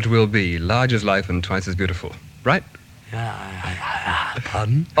George will be, large as life and twice as beautiful. Right? Yeah,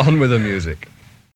 pardon? On with the music.